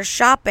things. There's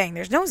shopping.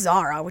 There's no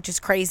Zara, which is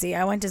crazy.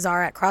 I went to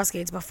Zara at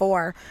Crossgates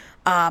before,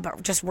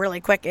 but just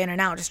really quick in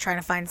and out, just trying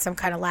to find some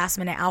kind of last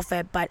minute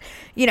outfit. But,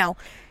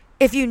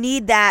 if you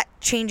need that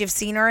change of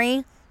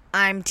scenery,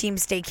 I'm team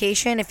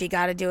staycation if you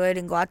got to do it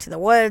and go out to the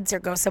woods or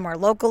go somewhere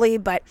locally.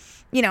 But,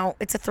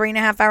 it's a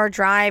 3.5-hour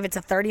drive. It's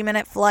a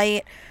 30-minute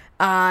flight.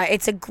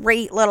 It's a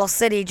great little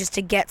city just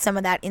to get some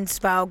of that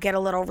inspo, get a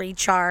little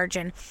recharge.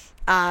 And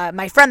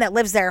my friend that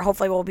lives there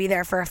hopefully will be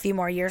there for a few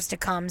more years to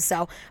come.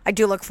 So I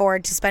do look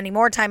forward to spending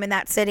more time in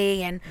that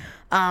city. And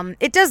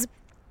it does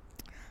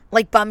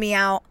like bum me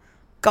out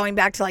going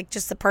back to like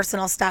just the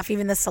personal stuff,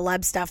 even the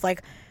celeb stuff.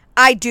 Like,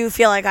 I do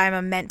feel like I'm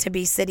a meant to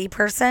be city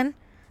person.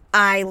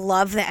 I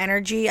love the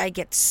energy. I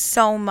get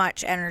so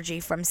much energy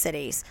from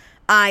cities.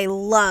 I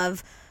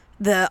love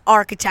the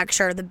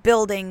architecture, the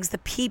buildings, the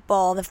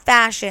people, the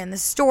fashion, the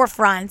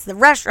storefronts, the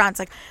restaurants.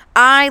 Like,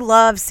 I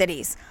love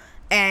cities.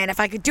 And if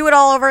I could do it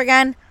all over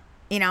again,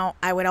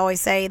 I would always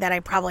say that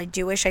I probably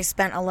do wish I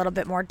spent a little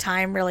bit more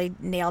time really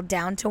nailed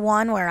down to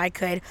one where I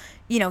could,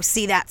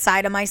 see that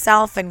side of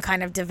myself and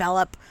kind of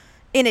develop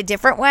in a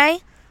different way.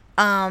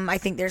 I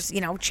think there's,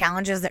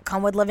 challenges that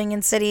come with living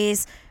in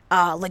cities,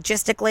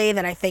 logistically,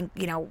 that I think,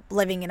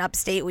 living in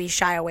upstate we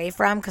shy away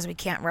from because we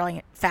can't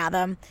really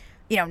fathom,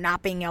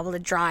 not being able to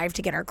drive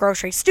to get our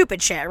groceries.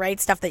 Stupid shit, right?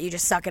 Stuff that you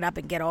just suck it up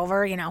and get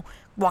over,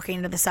 walking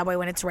into the subway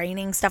when it's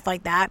raining, stuff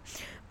like that.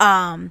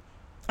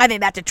 I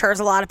think that deters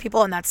a lot of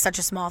people, and that's such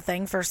a small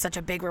thing for such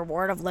a big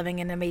reward of living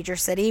in a major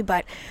city.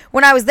 But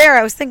when I was there,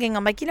 I was thinking,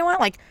 I'm like, you know what,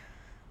 like,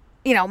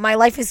 my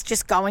life is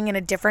just going in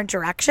a different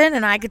direction,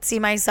 and I could see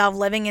myself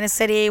living in a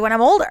city when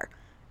I'm older.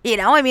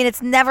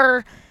 It's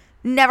never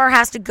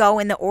has to go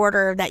in the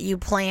order that you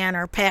plan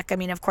or pick.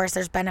 Of course,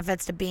 there's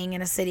benefits to being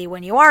in a city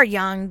when you are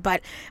young,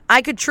 but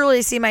I could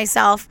truly see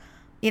myself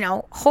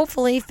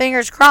hopefully,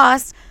 fingers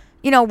crossed,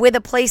 with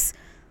a place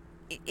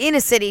in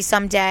a city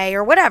someday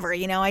or whatever.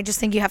 I just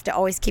think you have to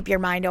always keep your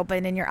mind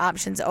open and your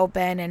options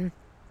open. And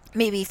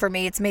maybe for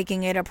me, it's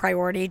making it a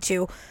priority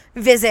to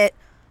visit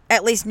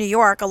at least New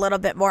York a little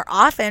bit more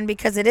often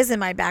because it is in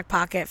my back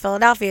pocket.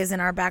 Philadelphia is in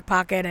our back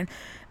pocket.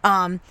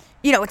 And,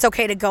 it's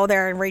okay to go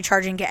there and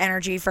recharge and get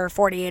energy for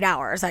 48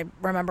 hours. I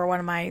remember one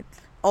of my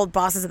old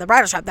bosses at the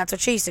bridal shop, that's what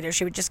she used to do.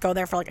 She would just go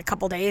there for like a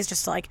couple days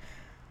just to like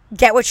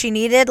get what she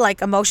needed,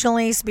 like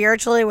emotionally,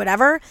 spiritually,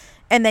 whatever.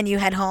 And then you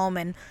head home,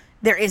 and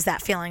there is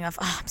that feeling of,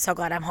 I'm so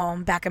glad I'm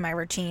home, back in my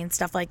routine,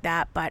 stuff like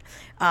that. But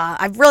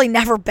I've really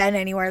never been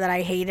anywhere that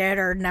I hated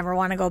or never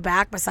want to go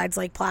back besides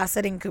Lake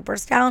Placid and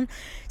Cooperstown.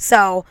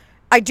 So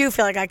I do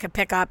feel like I could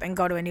pick up and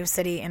go to a new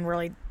city and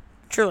really,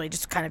 truly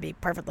just kind of be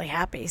perfectly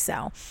happy.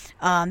 So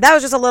that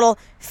was just a little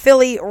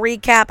Philly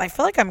recap. I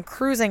feel like I'm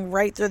cruising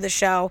right through the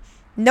show.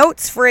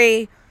 Notes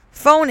free,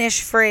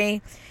 phone-ish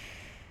free.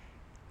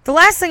 The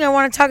last thing I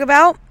want to talk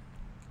about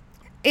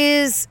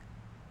is,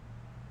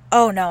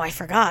 oh no, I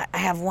forgot. I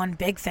have one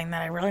big thing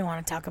that I really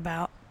want to talk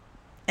about.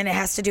 And it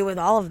has to do with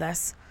all of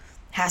this.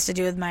 It has to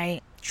do with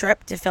my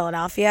trip to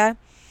Philadelphia.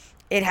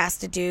 It has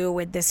to do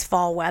with this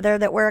fall weather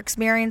that we're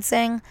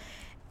experiencing.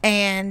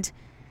 And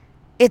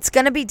it's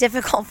going to be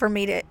difficult for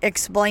me to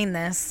explain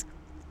this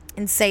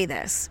and say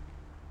this.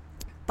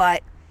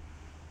 But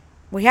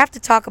we have to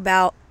talk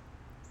about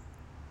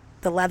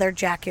the leather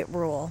jacket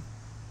rule.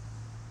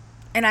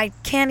 And I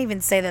can't even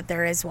say that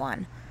there is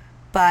one.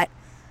 But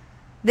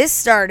this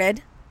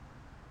started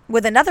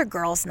with another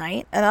girls'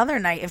 night, another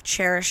night of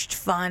cherished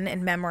fun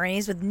and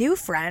memories with new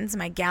friends,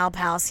 my gal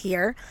pals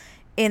here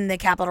in the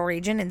Capital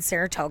Region in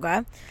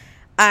Saratoga.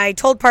 I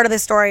told part of the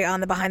story on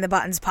the Behind the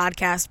Buttons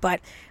podcast,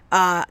 but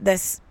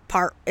this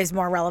part is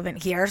more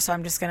relevant here, so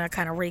I'm just going to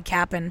kind of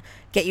recap and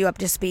get you up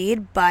to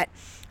speed. But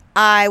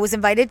I was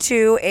invited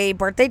to a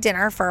birthday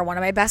dinner for one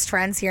of my best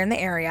friends here in the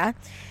area,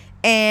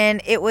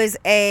 and it was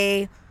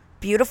a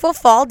beautiful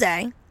fall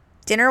day.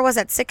 Dinner was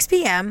at 6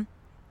 p.m.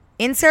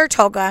 in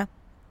Saratoga,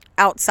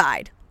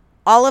 outside.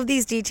 All of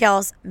these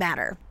details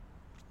matter.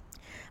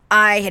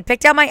 I had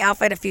picked out my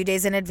outfit a few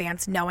days in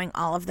advance, knowing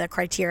all of the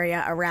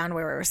criteria around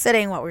where we were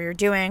sitting, what we were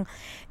doing,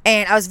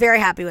 and I was very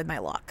happy with my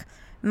look.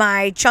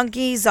 My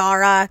chunky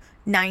Zara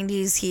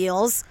 90s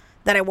heels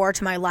that I wore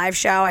to my live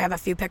show, I have a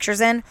few pictures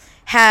in,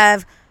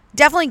 have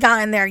definitely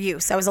gotten their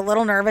use. I was a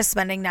little nervous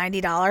spending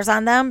 $90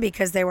 on them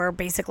because they were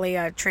basically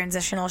a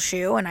transitional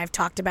shoe, and I've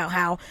talked about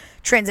how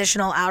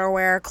transitional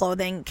outerwear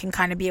clothing can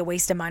kind of be a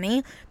waste of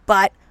money,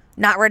 but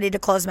not ready to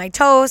close my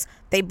toes.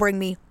 They bring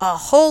me a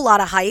whole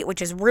lot of height,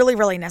 which is really,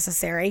 really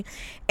necessary,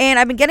 and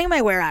I've been getting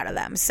my wear out of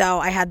them. So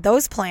I had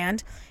those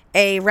planned.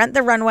 A Rent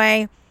the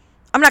Runway,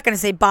 I'm not going to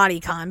say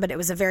bodycon, but it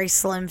was a very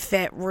slim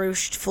fit,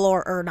 ruched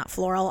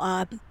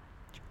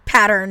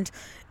patterned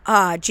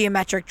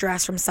geometric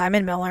dress from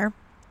Simon Miller.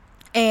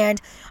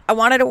 And I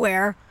wanted to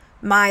wear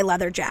my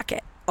leather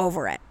jacket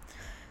over it.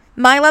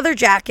 My leather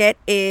jacket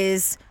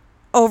is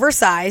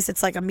oversized.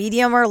 It's like a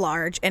medium or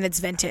large, and it's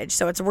vintage.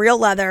 So it's real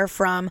leather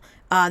from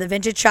the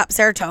Vintage Shop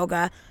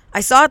Saratoga. I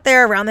saw it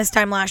there around this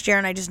time last year,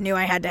 and I just knew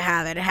I had to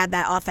have it. It had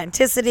that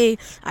authenticity.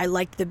 I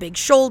liked the big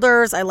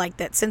shoulders. I liked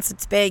that since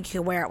it's big,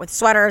 you can wear it with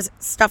sweaters,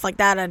 stuff like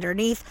that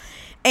underneath.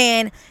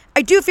 And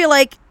I do feel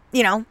like,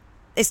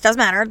 this does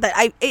matter,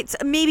 that it's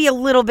maybe a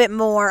little bit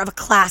more of a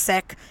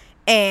classic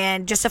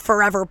and just a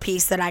forever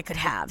piece that I could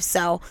have.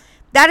 So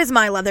that is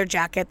my leather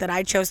jacket that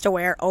I chose to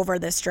wear over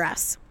this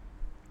dress.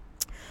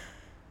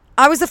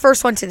 I was the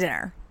first one to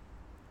dinner.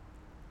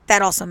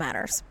 That also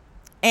matters.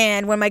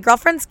 And when my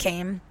girlfriends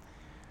came,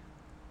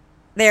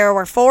 there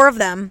were 4 of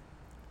them,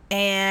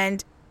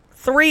 and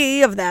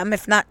 3 of them,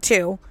 if not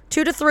 2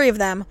 to 3 of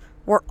them,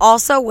 were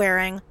also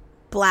wearing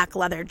black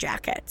leather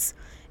jackets.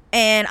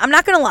 And I'm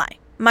not going to lie,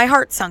 my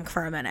heart sunk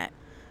for a minute,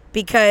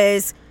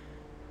 because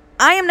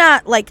I am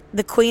not like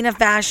the queen of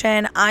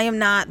fashion. I am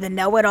not the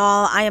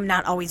know-it-all. I am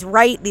not always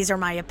right. These are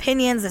my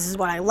opinions. This is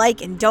what I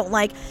like and don't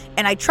like.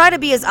 And I try to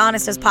be as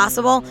honest as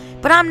possible,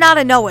 but I'm not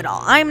a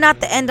know-it-all. I'm not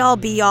the end-all,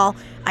 be-all.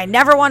 I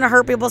never want to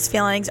hurt people's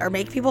feelings or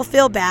make people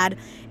feel bad.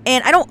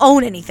 And I don't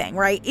own anything,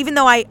 right? Even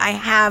though I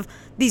have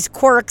these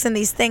quirks and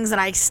these things that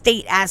I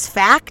state as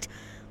fact,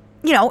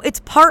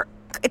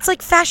 it's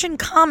like fashion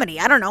comedy.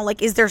 I don't know,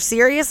 like, is there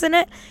serious in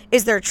it?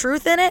 Is there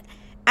truth in it?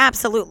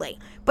 Absolutely.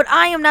 But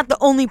I am not the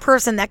only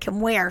person that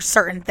can wear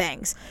certain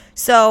things.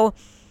 So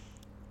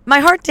my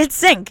heart did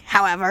sink,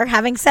 however,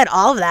 having said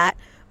all of that,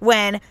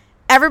 when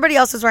everybody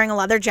else was wearing a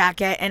leather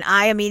jacket and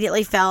I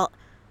immediately felt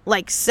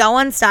like so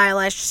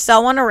unstylish,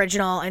 so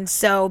unoriginal, and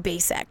so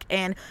basic.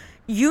 And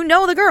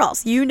the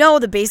girls,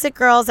 the basic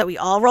girls that we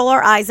all roll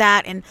our eyes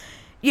at and,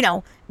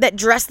 that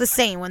dress the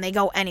same when they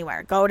go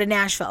anywhere, go to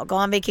Nashville, go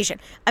on vacation.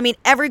 I mean,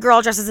 every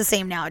girl dresses the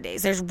same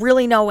nowadays. There's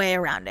really no way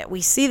around it.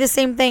 We see the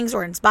same things.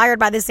 We're inspired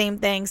by the same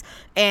things.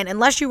 And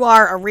unless you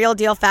are a real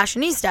deal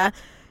fashionista,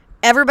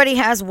 everybody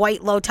has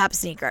white low top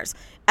sneakers.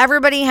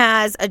 Everybody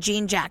has a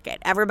jean jacket.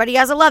 Everybody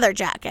has a leather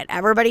jacket.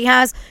 Everybody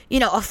has,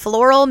 a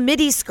floral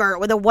midi skirt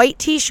with a white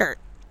t-shirt.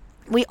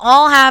 We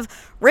all have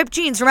ripped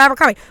jeans from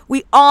Abercrombie.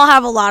 We all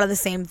have a lot of the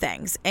same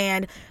things.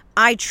 And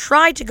I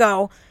try to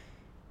go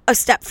a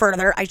step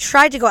further. I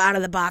tried to go out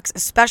of the box,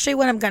 especially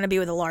when I'm going to be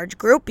with a large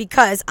group,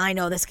 because I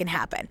know this can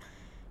happen.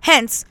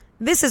 Hence,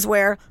 this is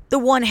where the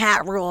one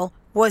hat rule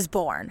was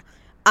born.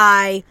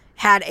 I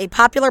had a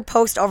popular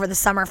post over the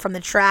summer from the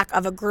track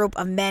of a group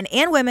of men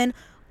and women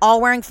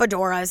all wearing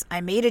fedoras.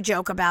 I made a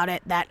joke about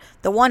it, that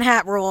the one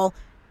hat rule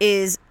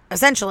is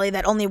essentially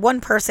that only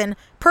one person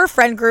per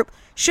friend group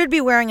should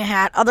be wearing a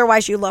hat,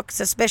 otherwise you look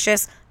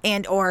suspicious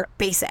and or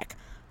basic.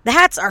 The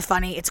hats are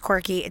funny, it's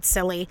quirky, it's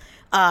silly.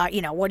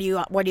 What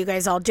are you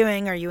guys all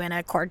doing? Are you in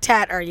a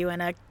quartet? Are you in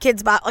a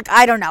kids' bot? Like,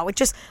 I don't know. It's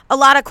just a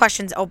lot of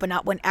questions open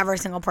up when every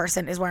single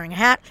person is wearing a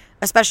hat,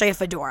 especially a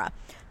fedora.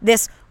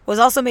 This was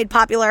also made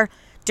popular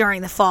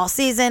during the fall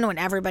season when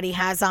everybody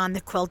has on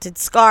the quilted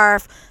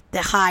scarf,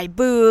 the high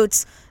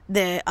boots,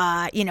 the,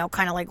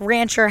 kind of like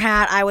rancher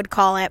hat, I would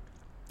call it.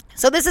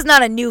 So this is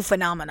not a new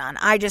phenomenon.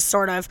 I just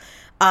sort of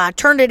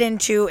turned it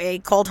into a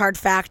cold hard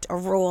fact, a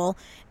rule,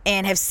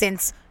 and have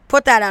since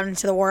put that out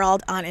into the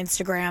world on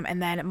Instagram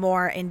and then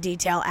more in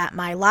detail at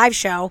my live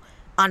show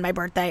on my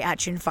birthday at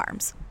June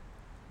Farms.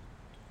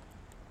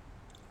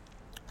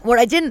 What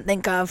I didn't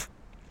think of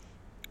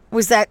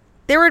was that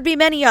there would be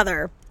many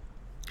other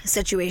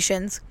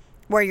situations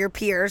where your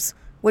peers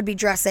would be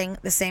dressing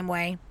the same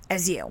way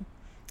as you.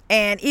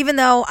 And even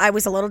though I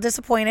was a little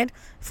disappointed,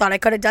 thought I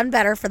could have done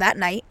better for that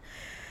night,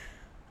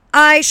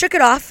 I shook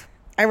it off.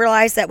 I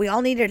realized that we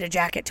all needed a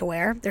jacket to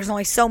wear. There's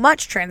only so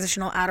much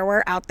transitional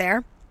outerwear out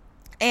there.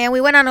 And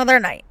we went on another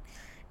night.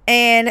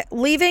 And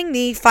leaving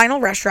the final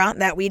restaurant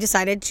that we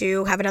decided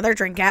to have another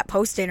drink at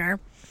post-dinner,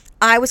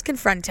 I was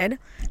confronted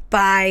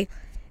by,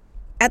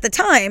 at the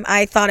time,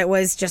 I thought it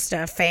was just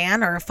a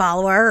fan or a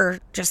follower or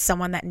just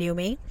someone that knew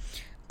me.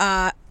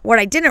 What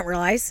I didn't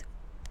realize,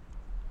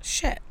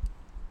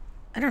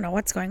 I don't know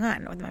what's going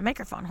on with my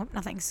microphone. Hope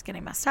nothing's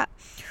getting messed up.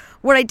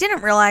 What I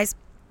didn't realize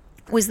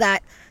was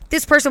that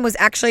this person was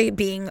actually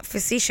being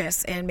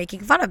facetious and making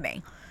fun of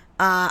me.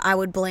 I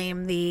would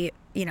blame the,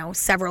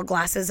 several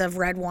glasses of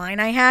red wine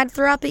I had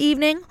throughout the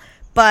evening.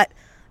 But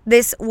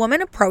this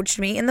woman approached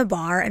me in the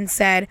bar and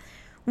said,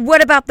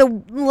 "What about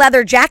the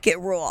leather jacket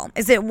rule?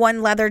 Is it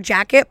one leather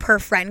jacket per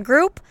friend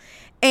group?"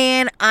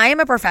 And I am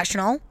a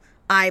professional.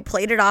 I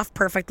played it off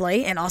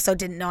perfectly and also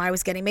didn't know I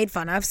was getting made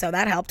fun of, so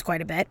that helped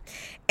quite a bit.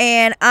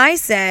 And I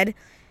said,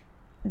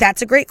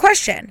 "That's a great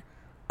question.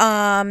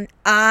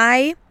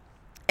 I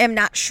am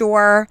not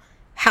sure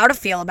how to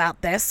feel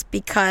about this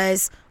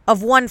because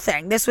of one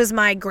thing. This was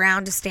my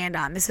ground to stand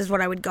on. This is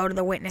what I would go to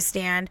the witness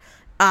stand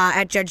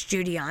at Judge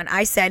Judy on.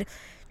 I said,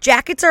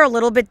 jackets are a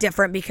little bit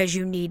different because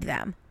you need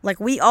them. Like,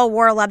 we all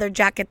wore a leather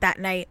jacket that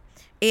night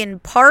in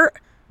part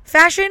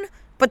fashion,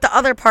 but the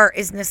other part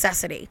is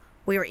necessity.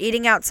 We were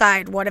eating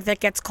outside. What if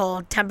it gets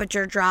cold?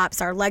 Temperature drops.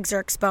 Our legs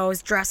are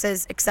exposed,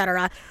 dresses,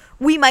 etc.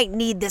 We might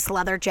need this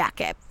leather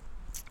jacket."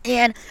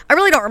 And I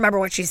really don't remember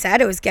what she said.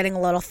 It was getting a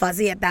little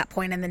fuzzy at that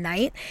point in the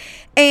night.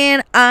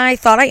 And I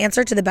thought I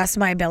answered to the best of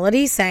my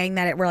ability, saying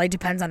that it really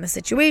depends on the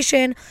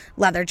situation.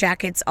 Leather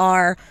jackets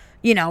are,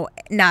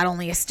 not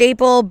only a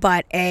staple,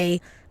 but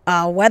a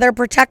weather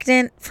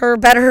protectant, for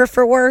better or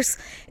for worse.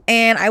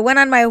 And I went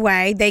on my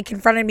way. They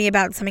confronted me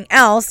about something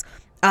else,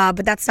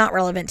 but that's not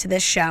relevant to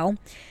this show.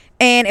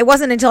 And it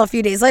wasn't until a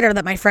few days later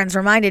that my friends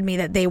reminded me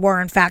that they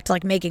were, in fact,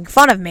 like making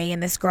fun of me.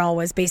 And this girl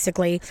was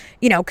basically,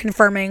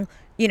 confirming,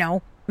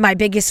 my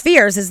biggest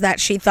fears is that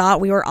she thought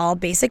we were all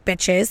basic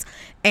bitches,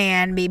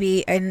 and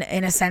maybe in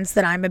a sense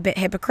that I'm a bit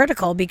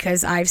hypocritical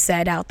because I've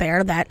said out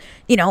there that,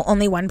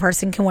 only one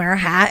person can wear a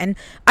hat, and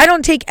I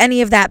don't take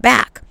any of that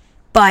back.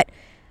 But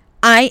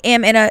I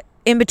am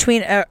in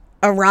between a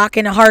rock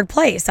and a hard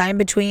place. I'm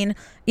between,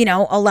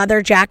 a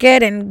leather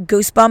jacket and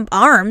goosebump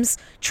arms,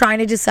 trying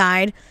to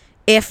decide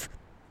if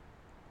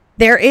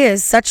there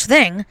is such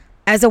thing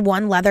as a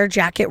one leather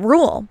jacket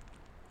rule.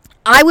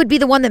 I would be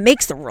the one that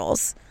makes the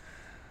rules.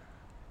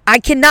 I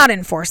cannot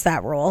enforce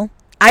that rule.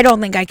 I don't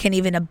think I can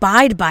even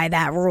abide by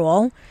that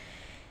rule.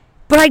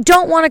 But I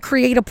don't want to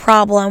create a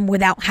problem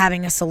without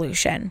having a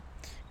solution.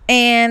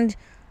 And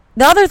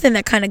the other thing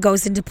that kind of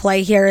goes into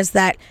play here is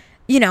that,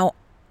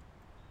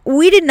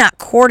 we did not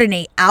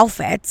coordinate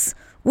outfits.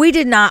 We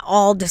did not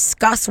all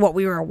discuss what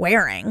we were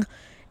wearing.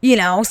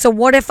 So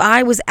what if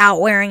I was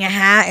out wearing a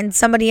hat and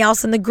somebody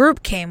else in the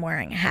group came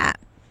wearing a hat?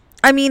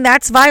 I mean,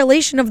 that's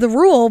violation of the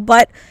rule,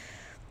 but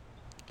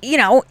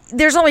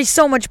there's only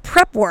so much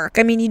prep work.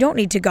 I mean, you don't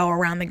need to go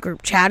around the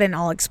group chat and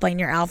all explain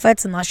your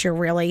outfits unless you're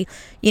really,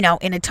 in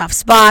a tough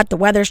spot. The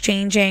weather's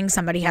changing.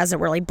 Somebody has a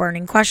really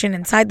burning question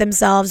inside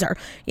themselves, or,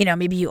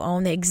 maybe you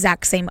own the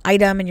exact same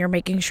item and you're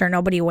making sure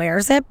nobody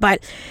wears it.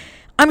 But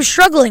I'm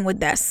struggling with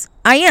this.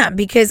 I am,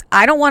 because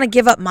I don't want to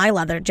give up my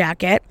leather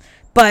jacket.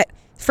 But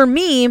for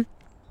me,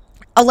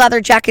 a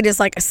leather jacket is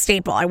like a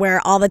staple. I wear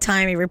it all the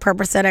time. I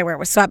repurpose it. I wear it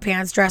with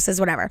sweatpants, dresses,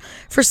 whatever.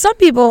 For some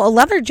people, a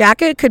leather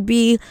jacket could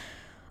be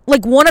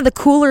like one of the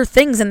cooler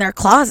things in their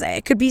closet.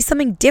 It could be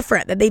something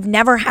different that they've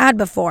never had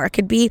before. It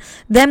could be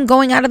them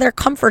going out of their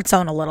comfort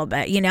zone a little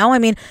bit, I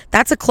mean,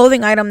 that's a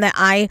clothing item that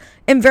I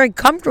am very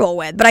comfortable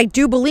with. But I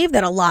do believe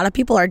that a lot of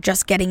people are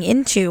just getting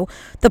into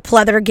the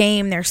pleather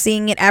game. They're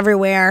seeing it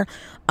everywhere,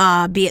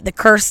 be it the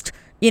cursed,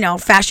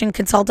 fashion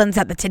consultants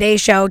at the Today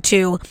Show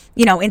to,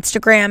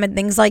 Instagram and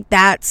things like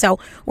that. So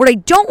what I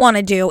don't want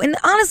to do, and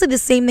honestly the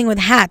same thing with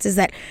hats, is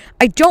that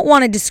I don't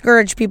want to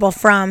discourage people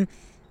from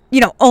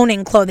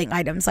owning clothing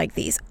items like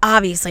these.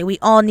 Obviously, we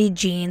all need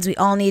jeans, we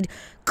all need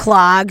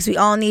clogs, we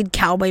all need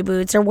cowboy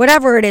boots or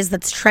whatever it is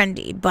that's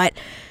trendy. But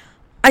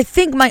I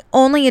think my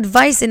only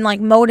advice and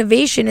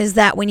motivation is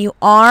that when you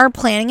are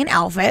planning an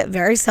outfit,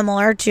 very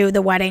similar to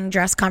the wedding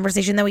dress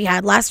conversation that we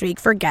had last week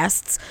for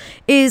guests,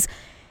 is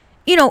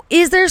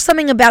there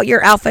something about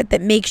your outfit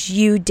that makes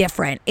you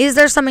different? Is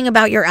there something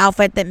about your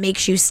outfit that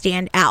makes you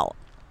stand out?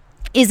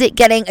 Is it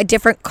getting a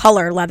different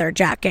color leather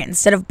jacket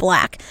instead of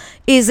black?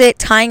 Is it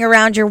tying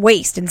around your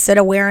waist instead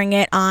of wearing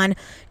it on,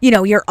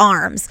 your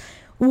arms?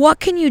 What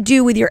can you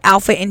do with your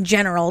outfit in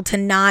general to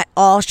not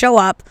all show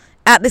up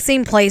at the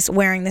same place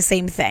wearing the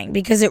same thing?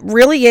 Because it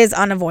really is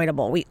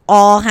unavoidable. We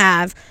all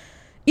have,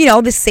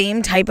 the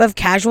same type of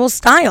casual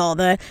style.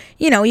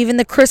 Even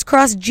the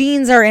crisscross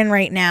jeans are in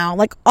right now.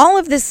 All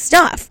of this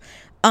stuff,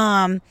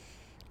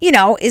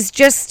 is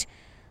just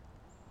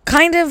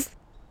kind of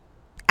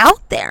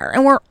out there,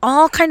 and we're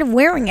all kind of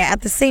wearing it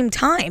at the same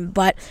time.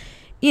 But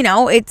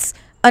it's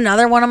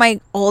another one of my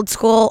old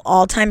school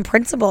all-time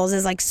principles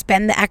is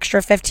spend the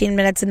extra 15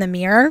 minutes in the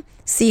mirror,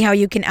 see how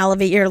you can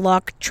elevate your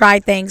look, try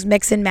things,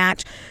 mix and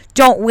match.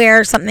 Don't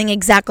wear something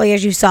exactly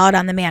as you saw it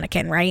on the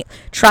mannequin, right?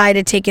 Try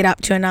to take it up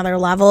to another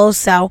level.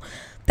 So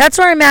that's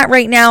where I'm at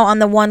right now on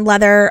the one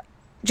leather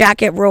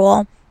jacket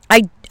rule.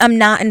 I'm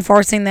not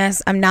enforcing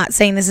this. I'm not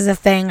saying this is a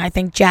thing. I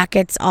think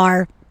jackets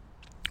are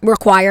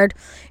required.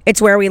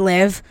 It's where we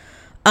live.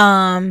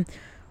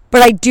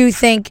 But I do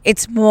think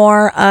it's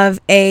more of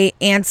a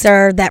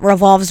answer that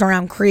revolves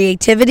around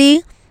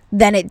creativity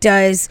than it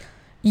does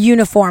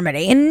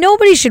uniformity. And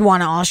nobody should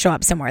want to all show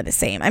up somewhere the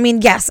same. I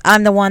mean, yes,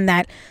 I'm the one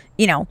that,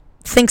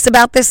 thinks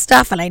about this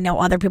stuff, and I know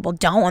other people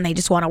don't, and they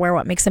just want to wear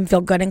what makes them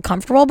feel good and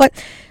comfortable. But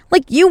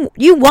you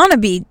want to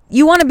be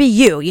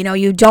you.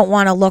 You don't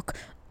want to look,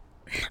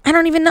 I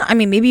don't even know. I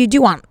mean, maybe you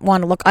do want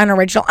to look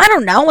unoriginal. I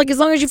don't know. As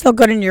long as you feel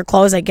good in your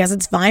clothes, I guess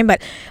it's fine.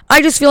 But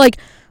I just feel like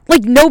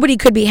nobody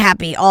could be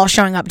happy all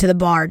showing up to the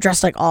bar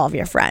dressed like all of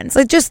your friends.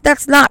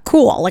 That's not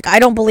cool. I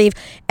don't believe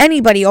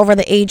anybody over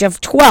the age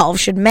of 12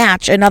 should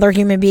match another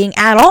human being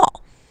at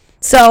all.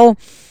 So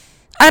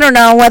I don't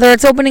know whether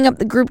it's opening up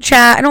the group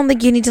chat. I don't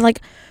think you need to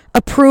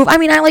approve. I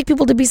mean, I like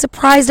people to be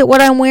surprised at what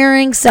I'm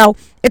wearing. So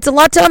it's a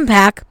lot to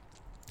unpack.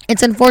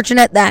 It's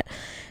unfortunate that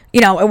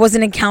it was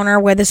an encounter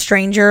with a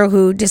stranger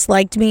who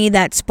disliked me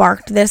that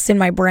sparked this in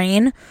my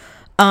brain.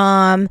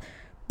 But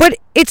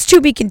it's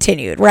to be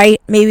continued, right?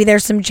 Maybe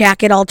there's some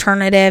jacket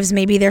alternatives.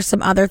 Maybe there's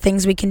some other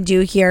things we can do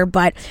here.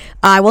 But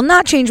I will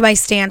not change my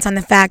stance on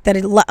the fact that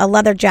a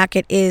leather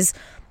jacket is,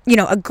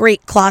 a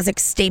great closet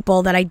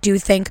staple that I do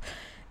think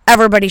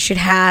everybody should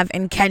have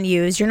and can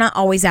use. You're not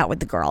always out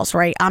with the girls,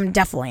 right? I'm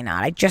definitely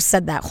not. I just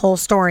said that whole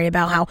story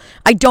about how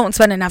I don't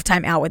spend enough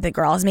time out with the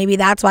girls. Maybe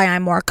that's why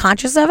I'm more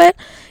conscious of it,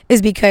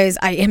 is because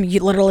I am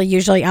literally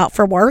usually out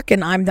for work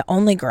and I'm the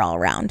only girl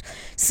around.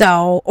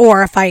 So,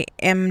 or if I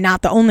am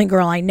not the only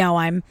girl, I know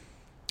I'm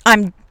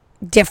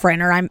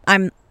different, or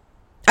I'm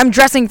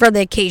dressing for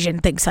the occasion,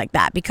 things like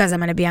that, because I'm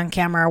going to be on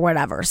camera or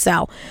whatever.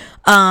 So,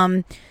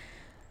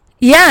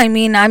 yeah, I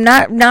mean, I'm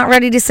not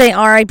ready to say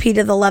RIP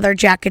to the leather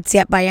jackets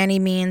yet by any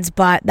means,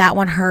 but that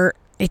one hurt.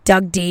 It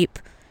dug deep.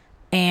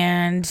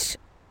 And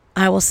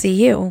I will see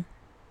you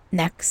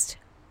next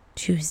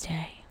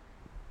Tuesday.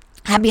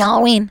 Happy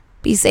Halloween.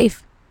 Be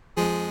safe.